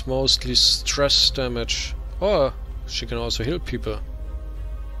deals mostly stress damage. Or she can also heal people.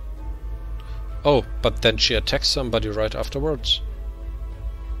 Oh, but then she attacks somebody right afterwards.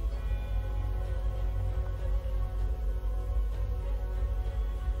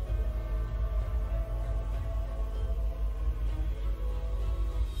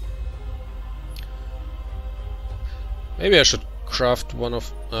 Maybe I should craft one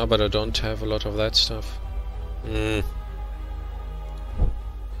of... but I don't have a lot of that stuff. Well,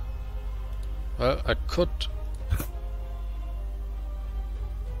 I could...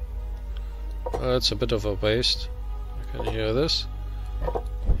 Well, it's a bit of a waste. I can hear this.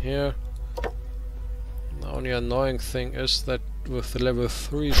 Here. The only annoying thing is that with the level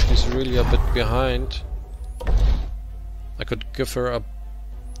 3 she's really a bit behind. I could give her a...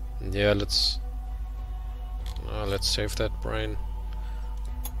 Yeah, let's save that brain.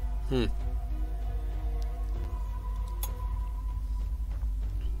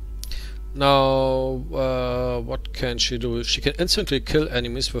 Now, what can she do? She can instantly kill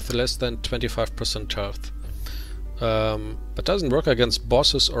enemies with less than 25% health. But doesn't work against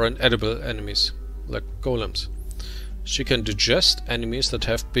bosses or inedible enemies, like golems. She can digest enemies that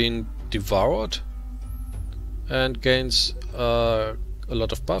have been devoured and gains a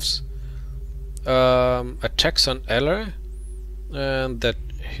lot of buffs. Attacks an ally and that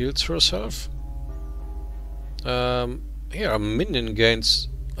heals herself. Here a minion gains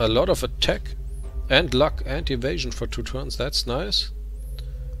a lot of attack and luck and evasion for 2 turns. That's nice.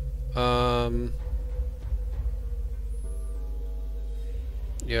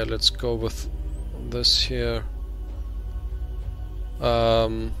 Yeah, let's go with this here.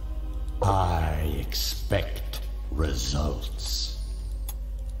 I expect results.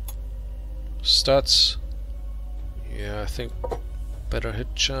 Stats. Yeah, I think better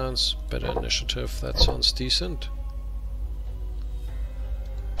hit chance, better initiative. That sounds decent.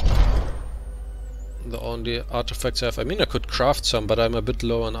 The only artifacts I have. I mean, I could craft some, but I'm a bit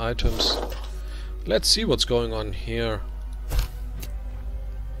low on items. Let's see what's going on here.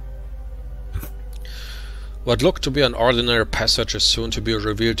 What looked to be an ordinary passage is soon to be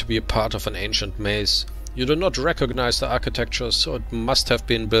revealed to be a part of an ancient maze. You do not recognize the architecture, so it must have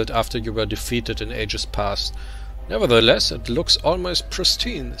been built after you were defeated in ages past. Nevertheless, it looks almost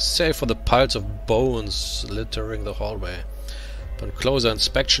pristine, save for the piles of bones littering the hallway. Upon closer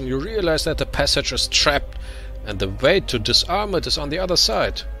inspection, you realize that the passage is trapped, and the way to disarm it is on the other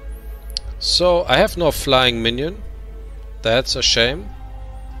side. So, I have no flying minion. That's a shame.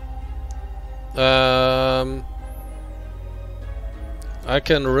 I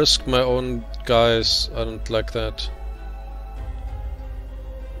can risk my own guys. I don't like that.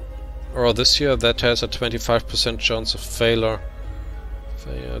 Or this here, that has a 25% chance of failure.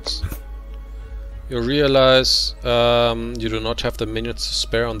 So yeah, you realize you do not have the minutes to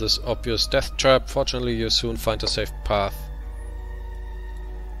spare on this obvious death trap. Fortunately, you soon find a safe path.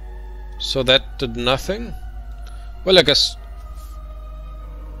 So that did nothing? Well, I guess...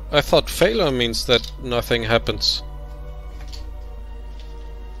 I thought failure means that nothing happens.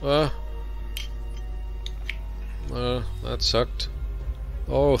 Well, that sucked.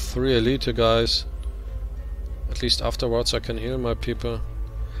 Oh, 3 elite guys. At least afterwards I can heal my people.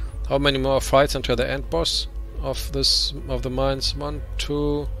 How many more fights until the end boss of the mines? 1,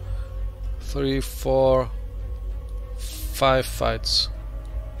 2, 3, 4, 5 fights.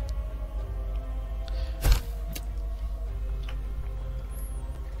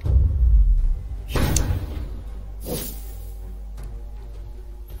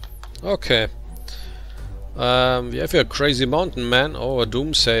 Okay. We have here a crazy mountain man. Oh, a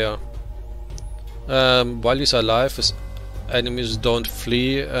doomsayer. While he's alive, his enemies don't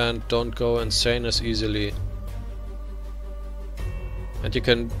flee and don't go insane as easily. And you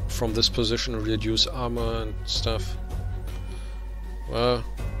can, from this position, reduce armor and stuff. Well...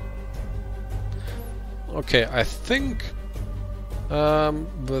 Okay, I think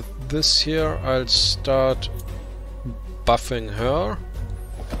with this here I'll start buffing her.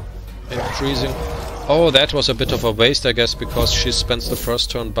 Increasing... Oh, that was a bit of a waste, I guess, because she spends the first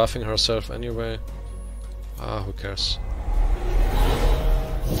turn buffing herself anyway. Ah, who cares?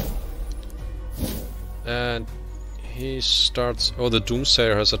 And he starts... Oh, the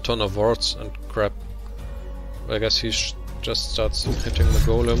Doomsayer has a ton of wards and crap. I guess he just starts hitting the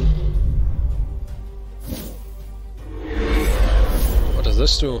golem. What does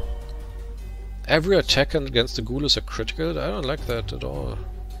this do? Every attack against the ghoul is a critical? I don't like that at all.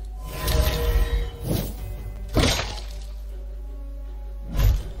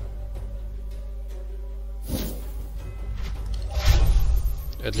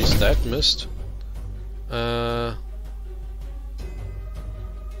 At least that missed. I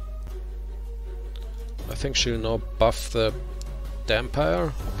think she'll now buff the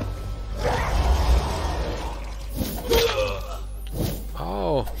Dampire.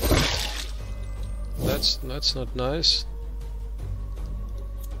 Ow! That's not nice.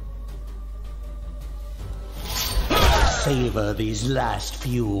 Savor these last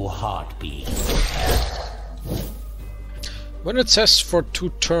few heartbeats. When it says for 2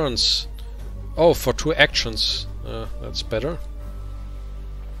 turns... Oh, for 2 actions. That's better.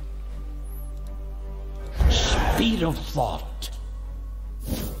 Speed of thought.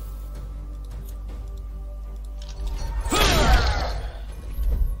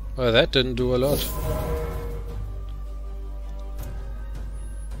 Well, that didn't do a lot.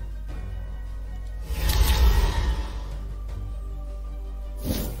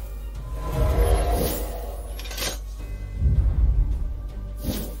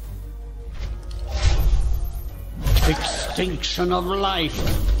 Extinction of life.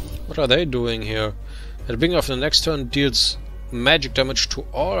 What are they doing here? At the beginning of the next turn deals magic damage to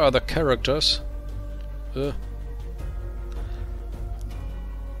all other characters.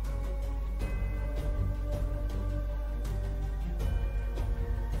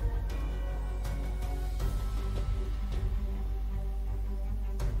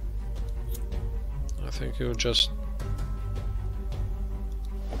 I think you just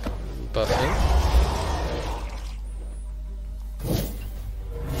buff in.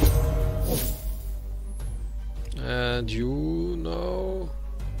 And you now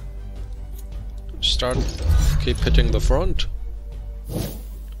keep hitting the front.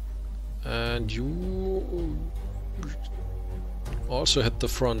 And you also hit the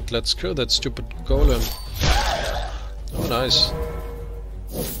front. Let's kill that stupid golem. Oh, nice.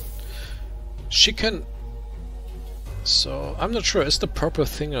 She can... So, I'm not sure, is the purple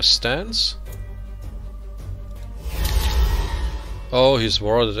thing a stance? Oh, he's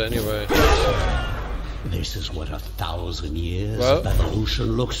warded anyway. This is what 1,000 years of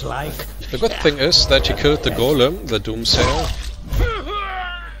evolution looks like. The good thing is that he killed the golem, the doomsayer.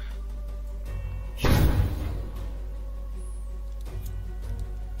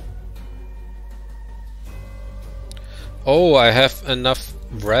 Oh, I have enough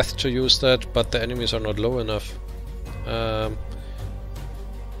wrath to use that, but the enemies are not low enough.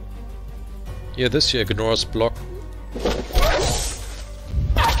 Yeah, this here ignores block.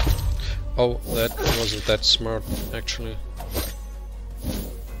 Oh, that wasn't that smart, actually.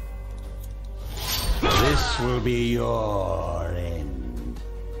 This will be your end.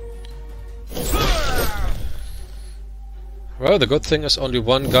 Well, the good thing is only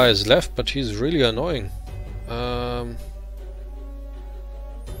one guy is left, but he's really annoying.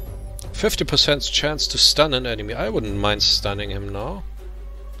 50% chance to stun an enemy. I wouldn't mind stunning him now.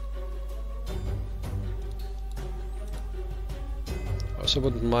 Also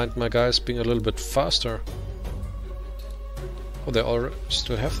wouldn't mind my guys being a little bit faster. Oh, they all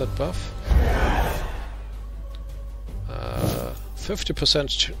still have that buff.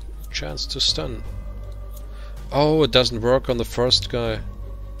 50% chance to stun. Oh, it doesn't work on the first guy.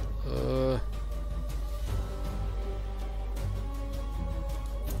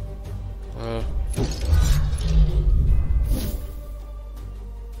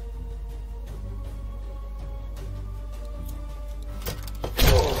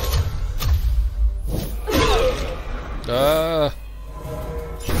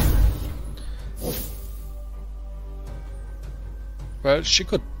 Well, she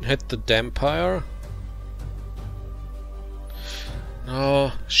could hit the Dampire.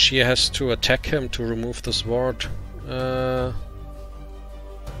 No, she has to attack him to remove the sword.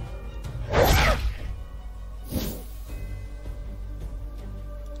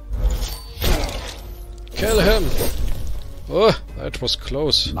 Kill him! Oh, that was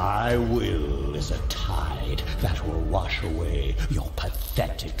close. My will is a tide that will wash away your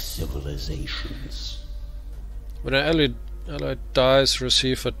pathetic civilizations. When an ally dies,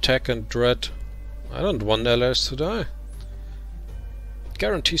 receive attack and dread. I don't want allies to die.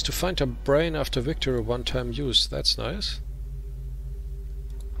 Guarantees to find a brain after victory one-time use. That's nice.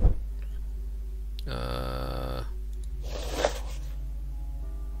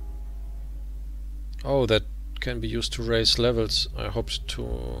 Oh, that can be used to raise levels. I hope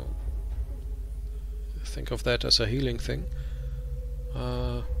to think of that as a healing thing.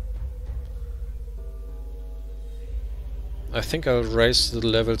 I think I'll raise the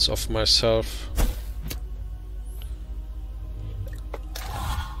levels of myself.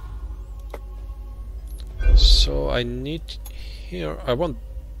 So I need here, I want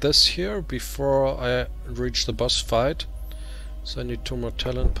this here before I reach the boss fight. So I need 2 more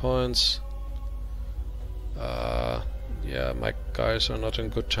talent points. Yeah, my guys are not in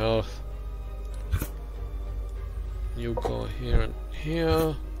good health. You go here and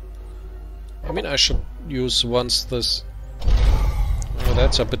here. I mean, I should use once this. Oh,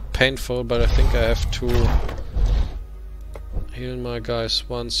 that's a bit painful, but I think I have to heal my guys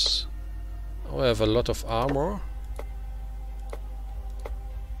once. Oh, I have a lot of armor.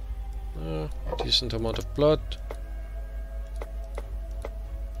 Decent amount of blood.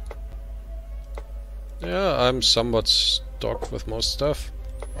 Yeah, I'm somewhat stocked with most stuff.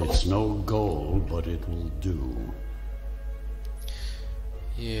 It's no gold, but it will do.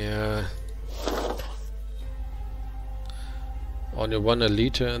 Yeah. Only one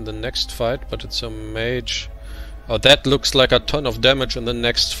elite in the next fight, but it's a mage. Oh, that looks like a ton of damage in the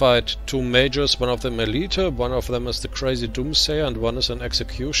next fight. 2 mages, one of them elite, one of them is the crazy doomsayer, and one is an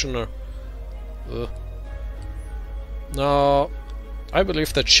executioner. Now, I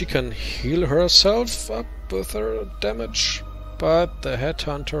believe that she can heal herself up with her damage, but the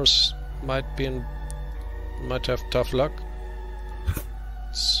headhunters might have tough luck.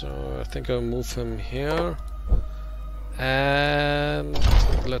 So I think I'll move him here. And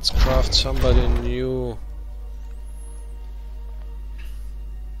let's craft somebody new.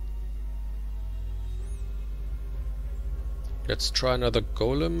 Let's try another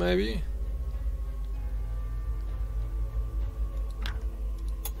golem, maybe?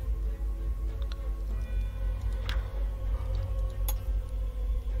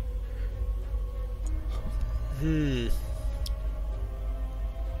 Or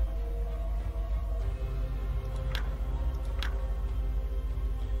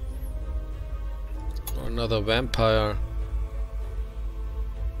another vampire.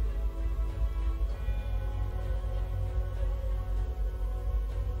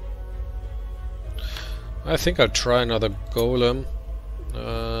 I think I'll try another golem.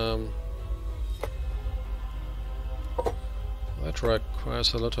 That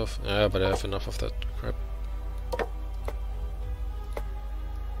requires a lot of... Yeah, but I have enough of that crap.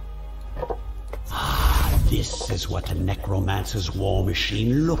 Ah, this is what a necromancer's war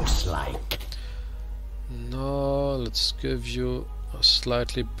machine looks like. No, let's give you a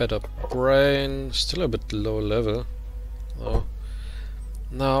slightly better brain. Still a bit low level, though.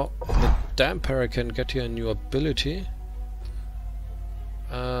 Now, the damper can get you a new ability.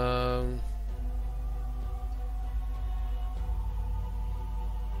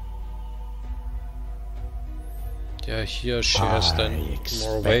 Yeah, here she has then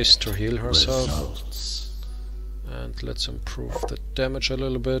more ways to heal herself. And let's improve the damage a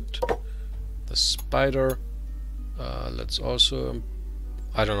little bit. The spider. Let's also...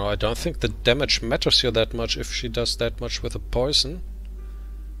 I don't know, I don't think the damage matters here that much if she does that much with a poison.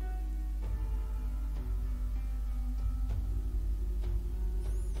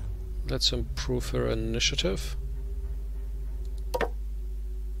 Let's improve her initiative.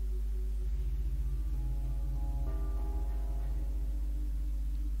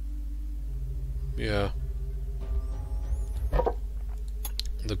 Yeah.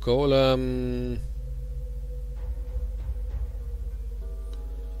 The golem...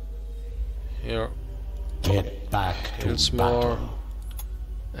 Here. Get back to Heals more.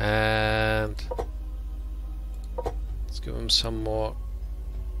 And... let's give him some more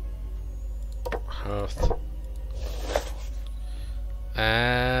health.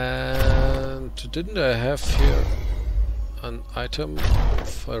 And... didn't I have here an item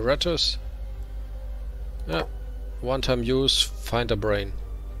for Iratus? Yeah, one-time use, find a brain.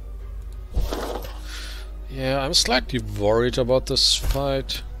 Yeah, I'm slightly worried about this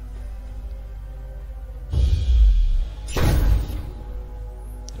fight.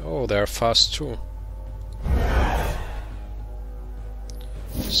 Oh, they're fast too.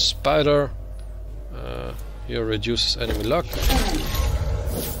 Spider. Here reduces enemy luck.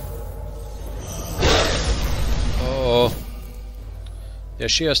 Oh. Yeah,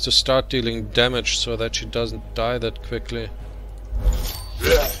 she has to start dealing damage so that she doesn't die that quickly.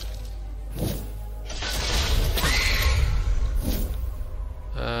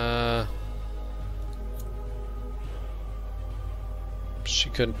 She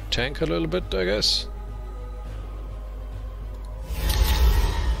can tank a little bit, I guess.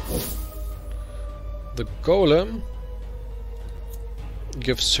 The golem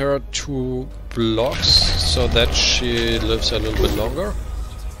gives her 2 blocks so that she lives a little bit longer.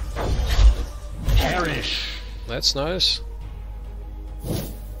 Perish. That's nice.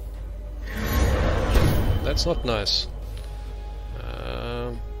 That's not nice.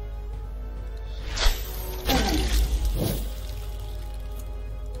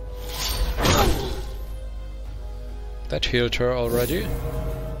 That healed her already.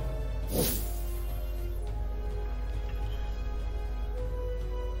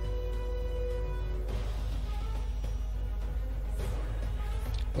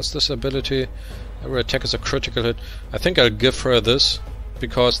 What's this ability? Every attack is a critical hit. I think I'll give her this,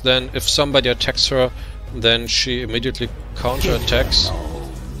 because then if somebody attacks her, then she immediately counter-attacks.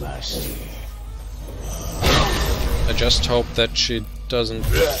 I just hope that she doesn't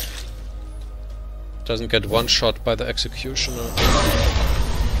get one-shot by the executioner.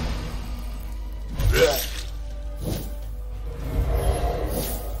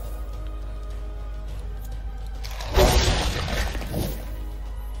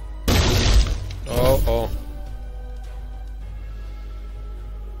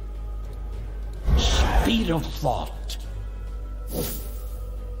 Speed of thought.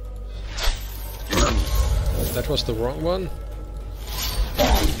 That was the wrong one.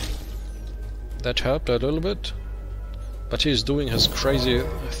 That helped a little bit. But he's doing his crazy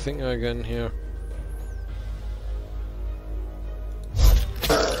thing again here.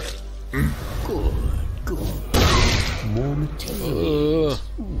 Good. More materials.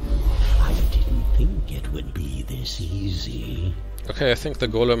 I didn't think it would be this easy. Okay, I think the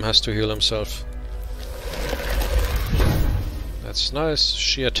golem has to heal himself. That's nice.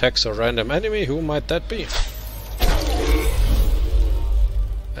 She attacks a random enemy. Who might that be?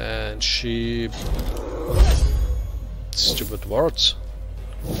 And she... stupid wards.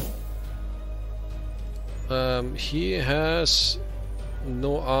 He has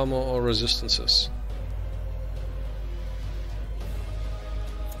no armor or resistances.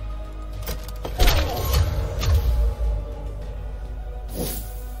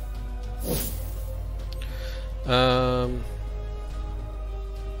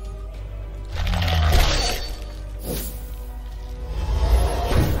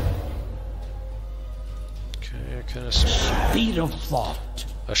 Can I Speed of thought.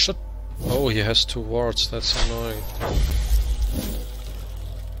 I should... Oh, he has 2 wards, that's annoying.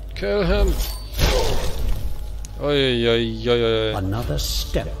 Kill him! Oi, oi, oi, oi. Another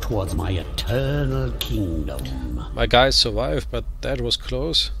step towards my eternal kingdom. My guy survived, but that was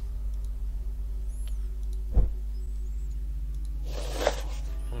close.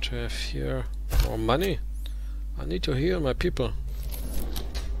 What do I have here? More money? I need to heal my people.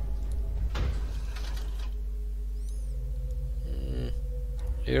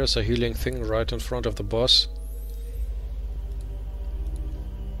 Here's a healing thing right in front of the boss.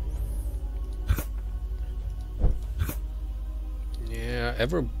 Yeah,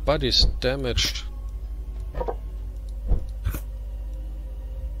 everybody's damaged.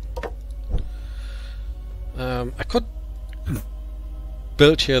 I could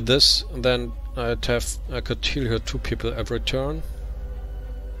build here this, and then I could heal here 2 people every turn.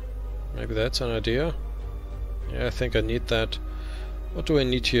 Maybe that's an idea. Yeah, I think I need that. What do I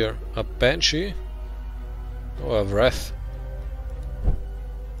need here? A Banshee? Oh, a Wrath.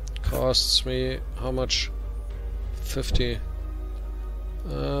 Costs me how much? 50.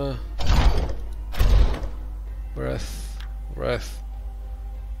 Wrath.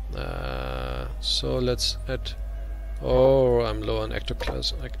 So let's add... Oh, I'm low on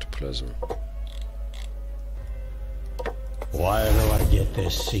ectoplasm. Why do I get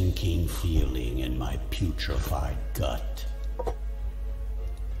this sinking feeling in my putrefied gut?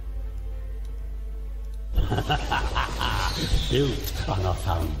 Built on a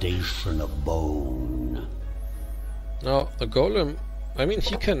foundation of bone. Now, the golem, I mean,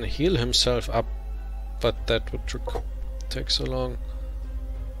 he can heal himself up, but that would take so long.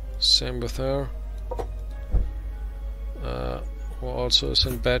 Same with her. Who also is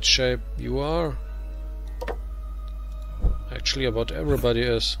in bad shape. You are. Actually, about everybody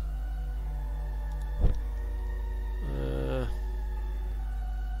is.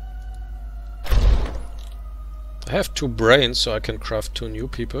 I have 2 brains, so I can craft 2 new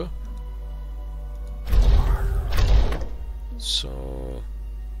people. So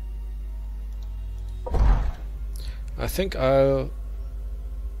I think I'll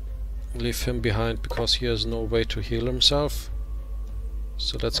leave him behind because he has no way to heal himself.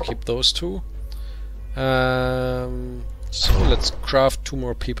 So let's keep those 2. So let's craft 2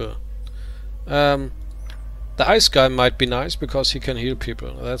 more people. The ice guy might be nice because he can heal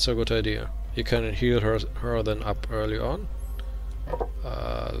people. That's a good idea. He can heal her then up early on.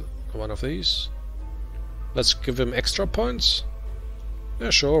 One of these. Let's give him extra points. Yeah,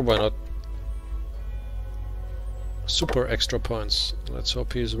 sure, why not? Super extra points. Let's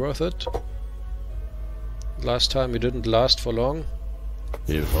hope he's worth it. Last time he didn't last for long.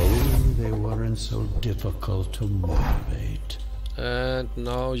 If only they weren't so difficult to motivate. And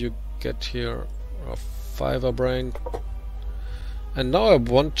now you get here a 5er brain. And now I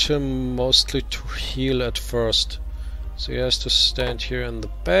want him mostly to heal at first. So he has to stand here in the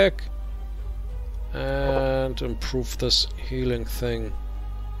back and improve this healing thing.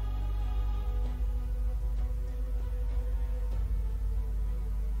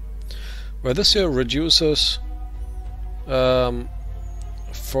 Where this here reduces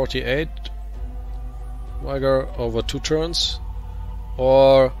 48 vigor over 2 turns,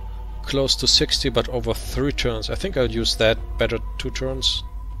 or close to 60 but over 3 turns. I think I'll use that better 2 turns.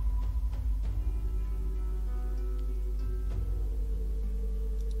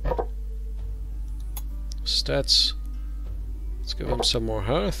 Stats. Let's give him some more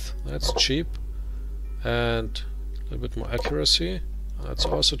health. That's cheap. And a little bit more accuracy. That's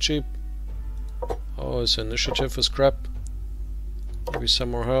also cheap. Oh, his initiative is crap. Maybe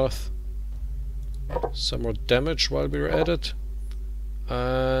some more health. Some more damage while we're at it.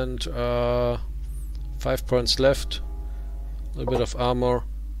 And 5 points left. A little bit of armor.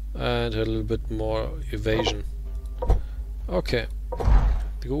 And a little bit more evasion. Okay.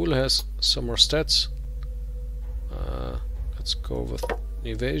 The ghoul has some more stats. Let's go with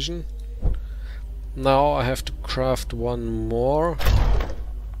evasion. Now I have to craft 1 more.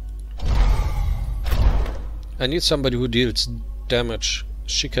 I need somebody who deals damage.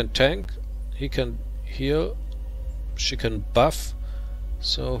 She can tank, he can heal, she can buff.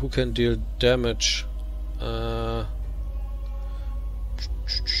 So who can deal damage? Already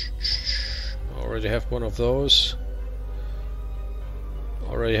have one of those.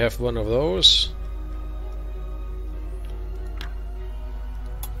 Already have one of those.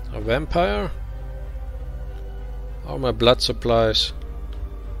 A vampire? How are my blood supplies?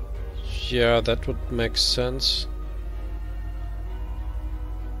 Yeah, that would make sense.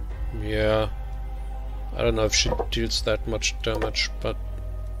 Yeah. I don't know if she deals that much damage, but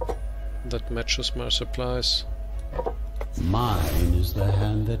that matches my supplies. Mine is the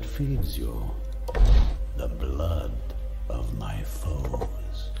hand that feeds you. The blood of my foes.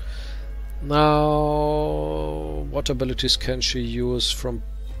 Now, what abilities can she use from...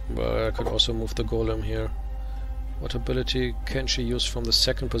 Well, I could also move the golem here. What ability can she use from the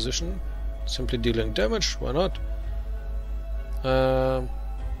second position? Simply dealing damage, why not?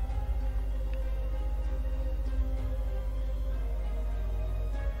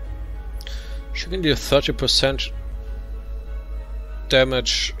 She can deal 30%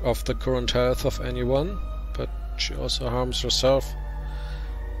 damage of the current health of anyone, but she also harms herself.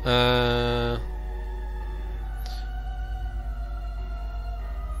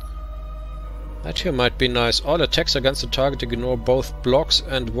 That here might be nice. All attacks against the target ignore both blocks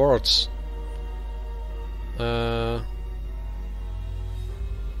and wards.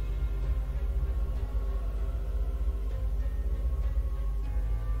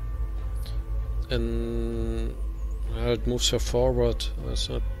 And it moves her forward. That's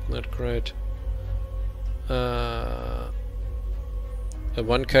not great. In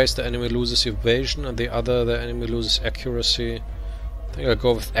one case the enemy loses evasion, and the other the enemy loses accuracy. I think I'll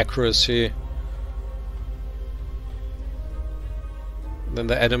go with accuracy. Then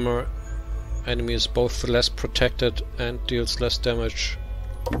the enemy is both less protected and deals less damage.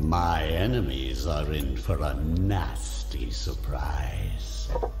 My enemies are in for a nasty surprise.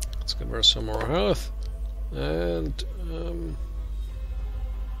 Let's give her some more health. And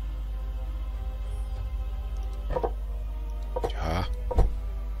yeah.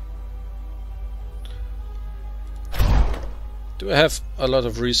 Do I have a lot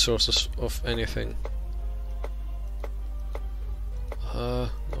of resources of anything? No,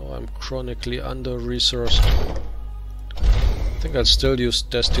 I'm chronically under-resourced. I think I'll still use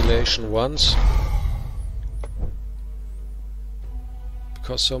Distillation once.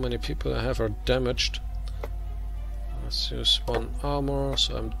 Because so many people I have are damaged. Let's use 1 armor,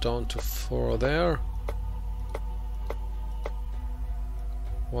 so I'm down to 4 there.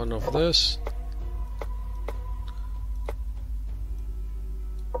 1 of this.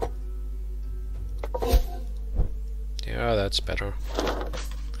 Yeah, that's better.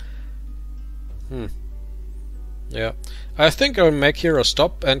 Yeah. I think I'll make here a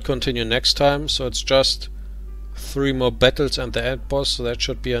stop and continue next time, so it's just 3 more battles and the end boss, so that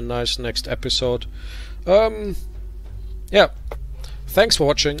should be a nice next episode. Yeah. Thanks for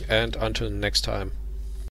watching, and until next time.